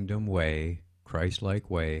kingdom way, Christ-like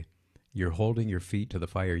way. You're holding your feet to the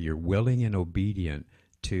fire. You're willing and obedient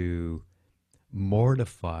to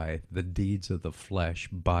mortify the deeds of the flesh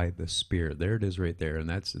by the Spirit. There it is right there. And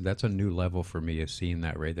that's a new level for me, is seeing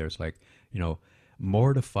that right there. It's like,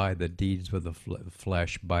 mortify the deeds of the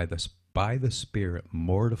flesh by the Spirit,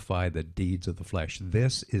 mortify the deeds of the flesh.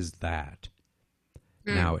 This is that.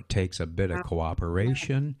 Now, it takes a bit of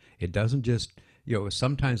cooperation. It doesn't just,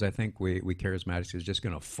 sometimes I think we charismatics is just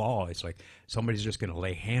going to fall. It's like somebody's just going to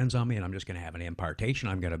lay hands on me and I'm just going to have an impartation.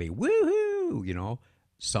 I'm going to be woohoo,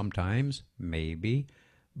 Sometimes, maybe,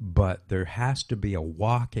 but there has to be a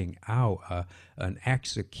walking out, an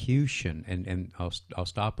execution. And I'll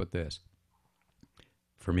stop with this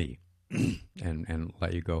for me and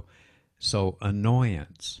let you go. So,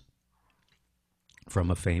 annoyance,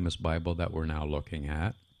 from a famous Bible that we're now looking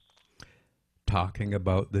at, talking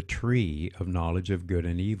about the tree of knowledge of good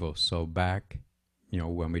and evil. So back,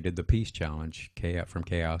 when we did the peace challenge, from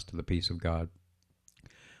chaos to the peace of God,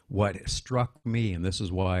 what struck me, and this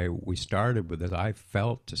is why we started with this, I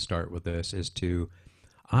felt to start with this, is to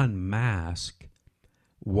unmask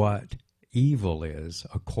what evil is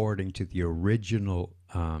according to the original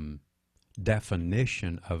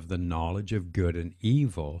definition of the knowledge of good and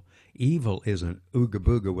evil. Evil isn't ooga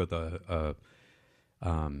booga with a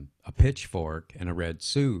pitchfork and a red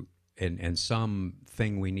suit and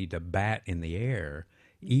something we need to bat in the air.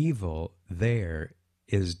 Evil there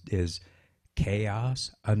is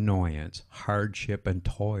chaos, annoyance, hardship, and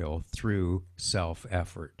toil through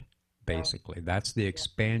self-effort, basically. That's the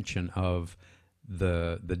expansion of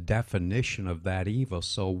the definition of that evil.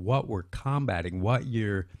 So what we're combating, what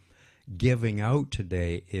you're giving out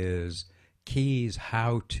today, is keys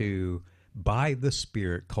how to, by the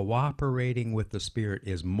Spirit, cooperating with the Spirit,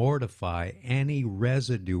 is mortify any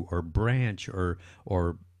residue or branch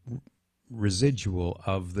or residual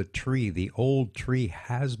of the tree. The old tree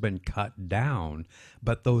has been cut down,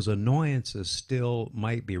 but those annoyances still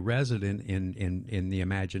might be resident in the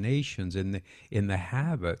imaginations, in the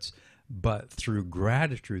habits. But through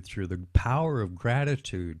gratitude, through the power of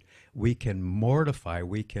gratitude, we can mortify,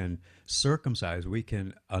 we can circumcise, we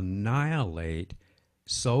can annihilate,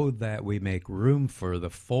 so that we make room for the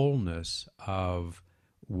fullness of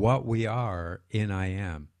what we are in I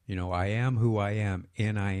am. I am who I am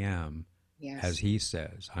in I am. Yes. As he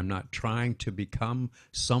says. I'm not trying to become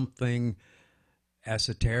something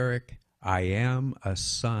esoteric. I am a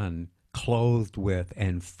son clothed with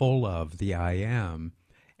and full of the I am.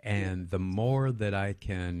 And the more that I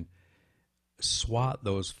can swat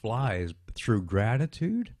those flies through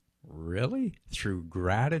gratitude, really? Through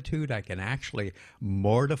gratitude, I can actually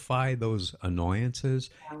mortify those annoyances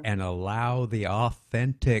and allow the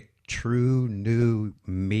authentic, true, new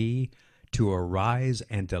me to arise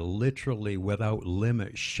and to literally, without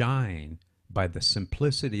limit, shine by the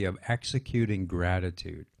simplicity of executing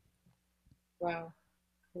gratitude. Wow.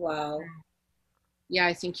 Wow. Yeah,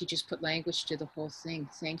 I think you just put language to the whole thing.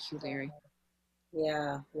 Thank you, Larry.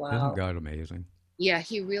 Yeah, wow. Isn't God amazing? Yeah,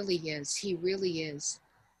 he really is. He really is.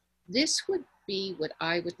 This would be what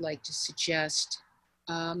I would like to suggest,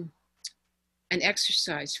 an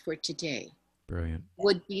exercise for today. Brilliant.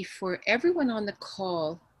 Would be for everyone on the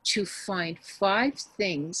call to find 5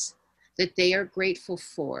 things that they are grateful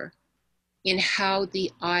for in how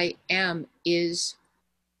the I am is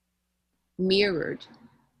mirrored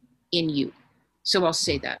in you. So I'll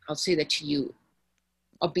say that to you.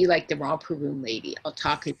 I'll be like the romper room lady. I'll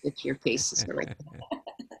talk it with your faces.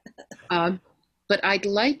 But I'd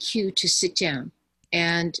like you to sit down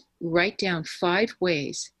and write down 5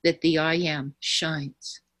 ways that the I am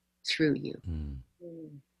shines through you.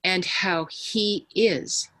 And how he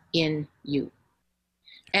is in you.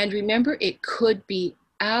 And remember, it could be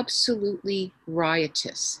absolutely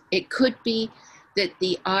riotous. It could be that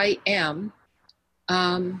the I am,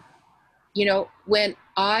 when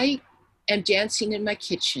I am dancing in my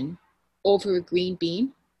kitchen over a green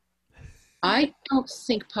bean, I don't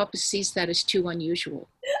think Papa sees that as too unusual,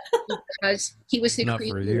 because he was the Not for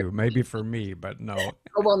creator. you, maybe for me, but no.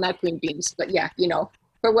 Oh, well, not green beans, but yeah,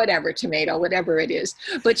 for whatever, tomato, whatever it is.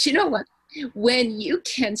 But you know what? When you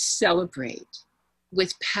can celebrate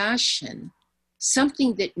with passion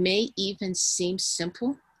something that may even seem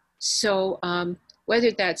simple, so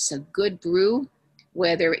whether that's a good brew,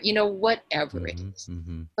 whether, whatever it is,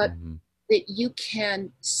 but that you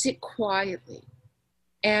can sit quietly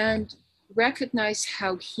and recognize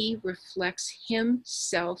how he reflects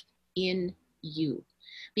himself in you.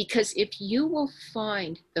 Because if you will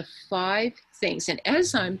find the 5 things, and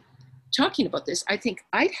as I'm talking about this, I think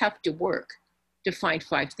I'd have to work to find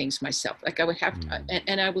 5 things myself. Like I would have to,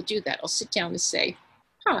 and I will do that. I'll sit down and say,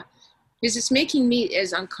 is this making me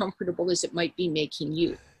as uncomfortable as it might be making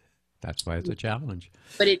you? That's why it's a challenge.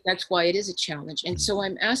 But that's why it is a challenge. And so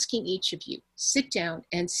I'm asking each of you, sit down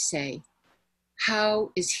and say,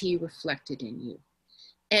 how is he reflected in you?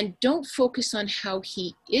 And don't focus on how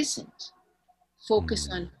he isn't. Focus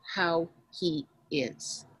on how he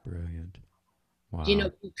is. Brilliant.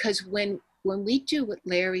 Wow. Because when we do what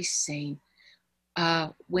Larry's saying,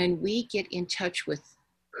 when we get in touch with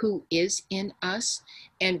who is in us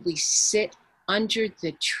and we sit under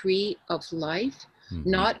the tree of life,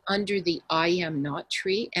 not under the I am not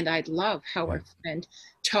tree. And I love how our friend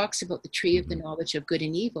talks about the tree of the knowledge of good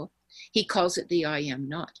and evil. He calls it the I am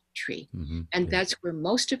not tree. And that's where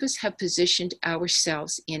most of us have positioned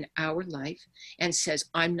ourselves in our life and says,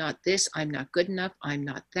 I'm not this, I'm not good enough, I'm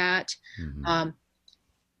not that.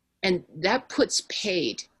 And that puts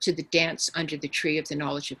paid to the dance under the tree of the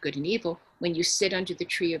knowledge of good and evil when you sit under the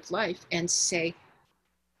tree of life and say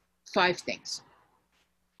 5 things.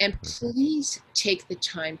 And please take the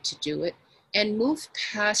time to do it and move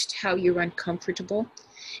past how you're uncomfortable.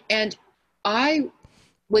 And I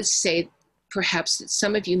would say perhaps that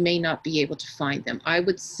some of you may not be able to find them. I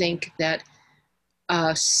would think that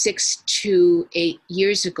 6 to 8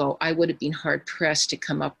 years ago, I would have been hard pressed to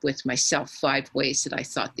come up with myself 5 ways that I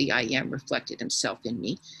thought the I am reflected himself in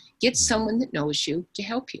me. Get someone that knows you to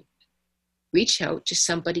help you. Reach out to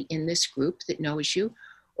somebody in this group that knows you,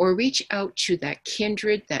 or reach out to that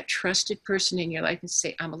kindred, that trusted person in your life and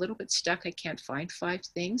say, I'm a little bit stuck. I can't find 5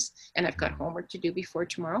 things and I've got homework to do before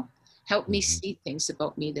tomorrow. Help me see things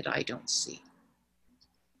about me that I don't see.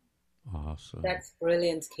 Awesome. That's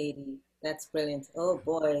brilliant, Katie. That's brilliant. Oh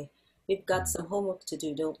boy, we've got some homework to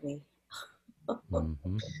do, don't we?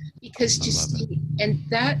 Because to see, and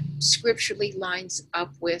that scripturally lines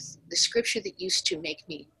up with the scripture that used to make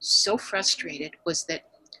me so frustrated, was that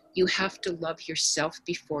you have to love yourself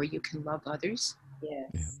before you can love others.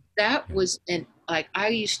 Yes. That was, and like I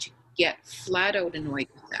used to get flat out annoyed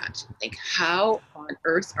with that. Like, how on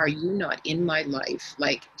earth are you not in my life?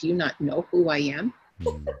 Like, do you not know who I am?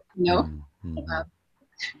 No.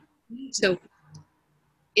 So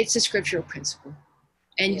it's a scriptural principle,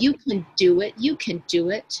 and you can do it. You can do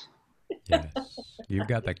it. Yes. You've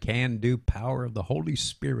got the can-do power of the Holy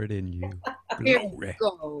Spirit in you. There you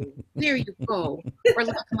go. There you go. Or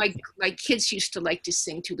like my kids used to like to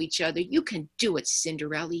sing to each other, you can do it,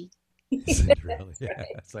 Cinderella. Cinderella,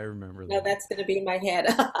 yes, I remember that. No, that's going to be in my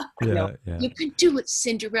head. Yeah. You can do it,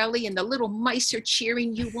 Cinderella, and the little mice are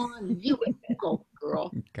cheering you on. You go,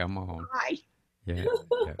 girl. Come on. Hi. Yeah.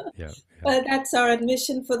 Well, that's our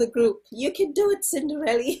admission for the group. You can do it,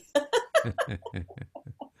 Cinderella.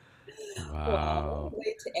 Wow.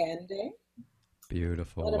 Way to end, eh?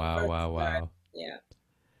 Beautiful. Wow. Yeah.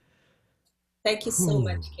 Thank you so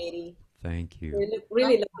much, Katie. Thank you. We're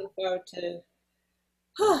really looking forward to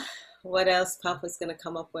what else Papa's going to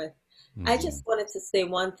come up with. I just wanted to say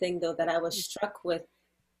one thing, though, that I was struck with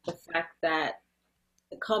the fact that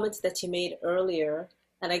the comments that you made earlier,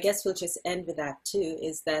 and I guess we'll just end with that too,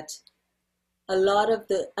 is that a lot of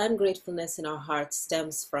the ungratefulness in our hearts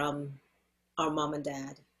stems from our mom and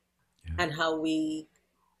dad and how we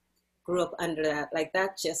grew up under that. Like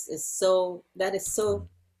that just is so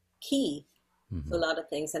key to a lot of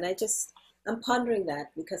things. And I'm pondering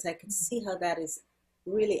that because I can see how that is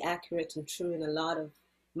really accurate and true in a lot of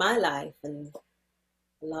my life and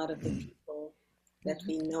a lot of the people that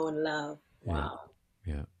we know and love. Wow.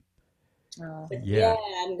 Yeah. Yeah,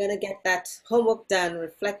 I'm going to get that homework done,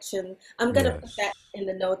 reflection. I'm going to put that in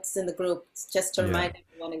the notes in the group just to remind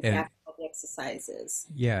everyone exactly what the exercise is.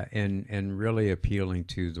 Yeah, and really appealing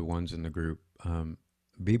to the ones in the group.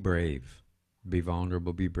 Be brave, be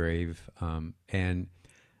vulnerable, be brave, and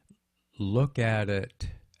look at it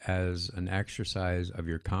as an exercise of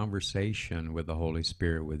your conversation with the Holy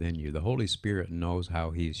Spirit within you. The Holy Spirit knows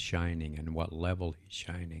how he's shining and what level he's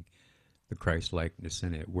shining. the Christ likeness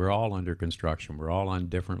in it. We're all under construction. We're all on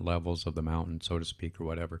different levels of the mountain, so to speak, or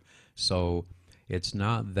whatever. So it's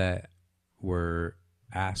not that we're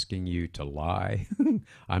asking you to lie.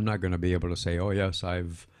 I'm not going to be able to say, "Oh yes,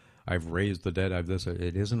 I've raised the dead. I've this."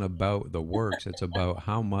 It isn't about the works. It's about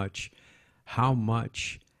how much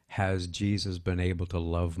has Jesus been able to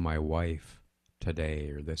love my wife today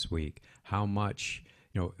or this week? How much,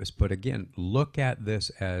 but again, look at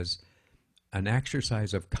this as an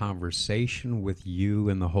exercise of conversation with you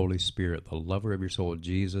and the Holy Spirit, the lover of your soul,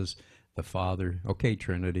 Jesus, the Father. Okay,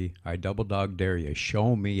 Trinity, I double dog dare you.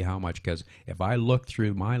 Show me how much, because if I look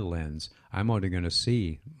through my lens, I'm only going to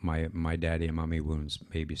see my daddy and mommy wounds,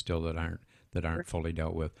 maybe still that aren't fully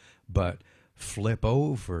dealt with. But flip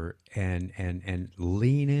over and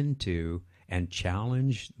lean into and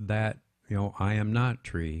challenge that, I am not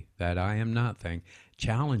tree, that I am not thing.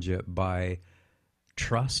 Challenge it by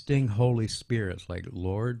trusting Holy Spirit. It's like,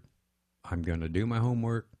 Lord, I'm going to do my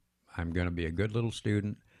homework. I'm going to be a good little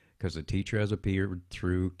student, because the teacher has appeared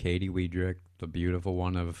through Katie Wiedrick, the beautiful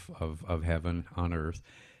one of heaven on earth.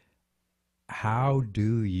 How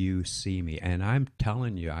do you see me? And I'm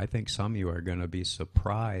telling you, I think some of you are going to be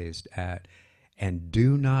surprised at, and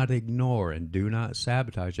do not ignore and do not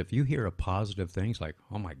sabotage. If you hear a positive things like,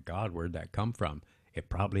 oh my God, where'd that come from? It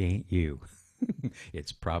probably ain't you.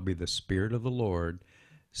 It's probably the Spirit of the Lord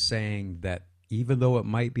saying that even though it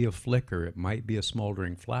might be a flicker, it might be a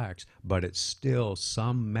smoldering flax, but it's still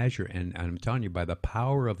some measure. And I'm telling you, by the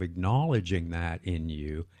power of acknowledging that in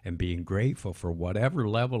you and being grateful for whatever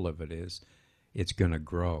level of it is, it's going to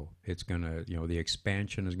grow. It's going to, the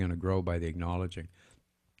expansion is going to grow by the acknowledging.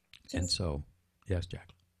 And so, yes,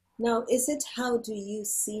 Jacqueline. Now, is it how do you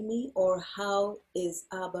see me, or how is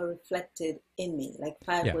Abba reflected in me? Like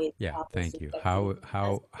five ways. Yeah. Abba's Thank you. reflected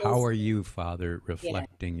How are you, Father,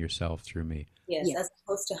 reflecting yourself through me? Yes, as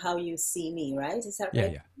opposed to how you see me, right? Is that Yeah,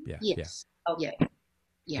 right? Yes. Okay.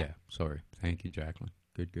 Yeah. Sorry. Thank you, Jacqueline.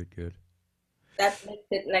 Good. That makes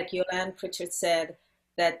it, like Yolande Pritchard said,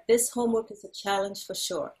 that this homework is a challenge for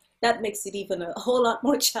sure. That makes it even a whole lot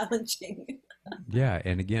more challenging. Yeah,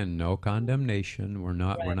 and again, no condemnation. We're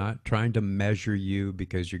Right. not trying to measure you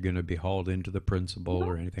because you're going to be hauled into the principal No,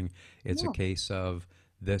 or anything. It's a no. case of,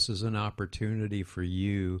 this is an opportunity for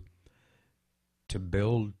you to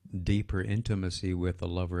build deeper intimacy with the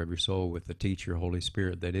lover of your soul, with the teacher, Holy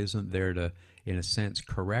Spirit, that isn't there to, in a sense,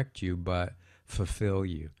 correct you, but fulfill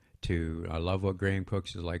you. I love what Graham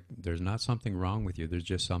Cooks is like, there's not something wrong with you, there's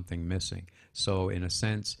just something missing. So in a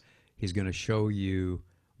sense, he's going to show you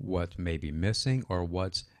what's maybe missing or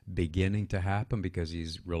what's beginning to happen, because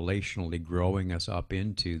he's relationally growing us up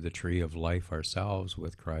into the tree of life ourselves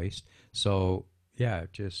with Christ. So yeah,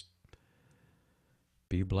 just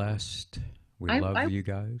be blessed. We love I you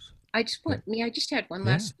guys. I just Good. want me. I just had one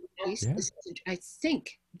Yeah. last thing, please. Yeah. I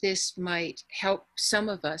think this might help some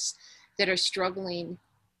of us that are struggling,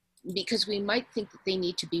 because we might think that they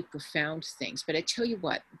need to be profound things. But I tell you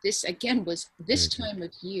what, this again was this Very good. time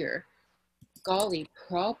of year, golly,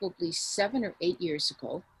 probably 7 or 8 years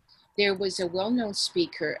ago. There was a well-known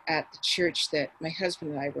speaker at the church that my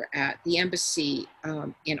husband and I were at, the embassy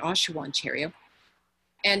in Oshawa, Ontario.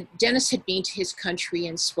 And Dennis had been to his country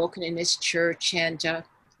and spoken in his church. And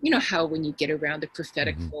you know how when you get around the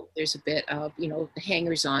prophetic folk, there's a bit of, the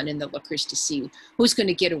hangers on and the lookers to see who's going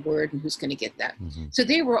to get a word and who's going to get that. So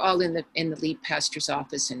they were all in the lead pastor's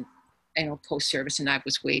office and, post service, and I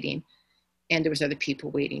was waiting. And there was other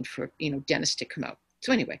people waiting for, Dennis to come out.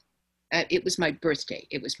 So anyway, it was my birthday.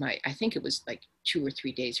 I think it was like 2 or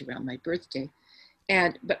 3 days around my birthday.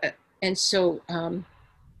 And so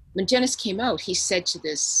when Dennis came out, he said to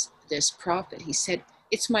this prophet, he said,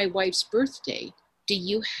 "It's my wife's birthday. Do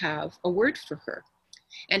you have a word for her?"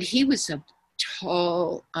 And he was a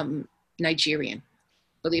tall Nigerian,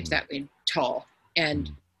 believe that way, tall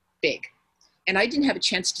and big. And I didn't have a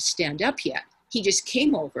chance to stand up yet. He just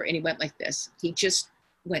came over and he went like this. He just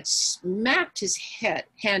smacked his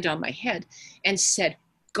hand on my head and said,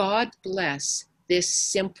 "God bless this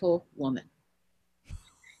simple woman."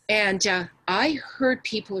 And I heard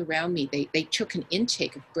people around me, they took an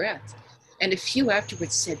intake of breath. And a few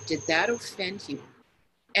afterwards said, "Did that offend you?"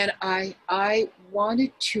 And I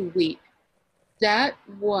wanted to weep. That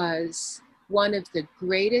was one of the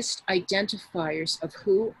greatest identifiers of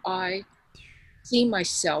who I see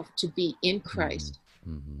myself to be in Christ,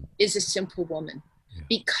 is a simple woman. Yeah.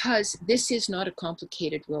 Because this is not a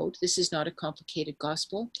complicated road. This is not a complicated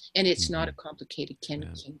gospel. And it's not a complicated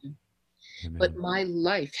kingdom. Amen. But my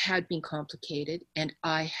life had been complicated, and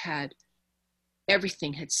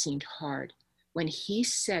everything had seemed hard. When he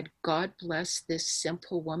said, "God bless this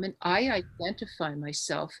simple woman," I identify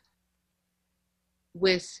myself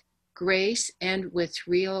with grace and with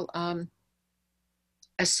real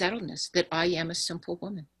a settledness that I am a simple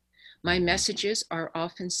woman. My messages are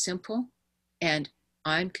often simple, and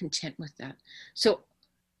I'm content with that. So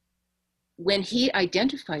when he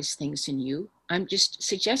identifies things in you, I'm just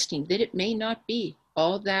suggesting that it may not be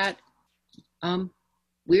all that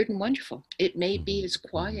weird and wonderful. It may be as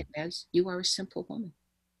quiet as you are a simple woman.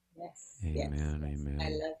 Yes. Amen. Yes. Amen. I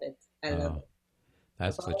love it. I love it.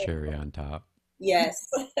 That's the cherry on top. Yes.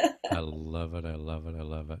 I love it. I love it. I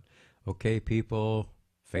love it. Okay, people,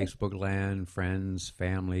 Facebook land, friends,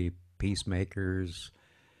 family, peacemakers,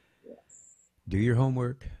 Yes. do your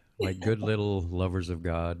homework like good little lovers of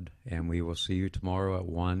God, and we will see you tomorrow at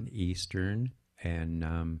 1 Eastern.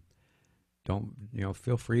 And don't,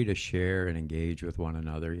 feel free to share and engage with one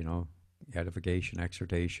another, edification,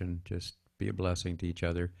 exhortation, just be a blessing to each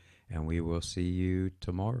other. And we will see you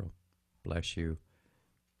tomorrow. Bless you.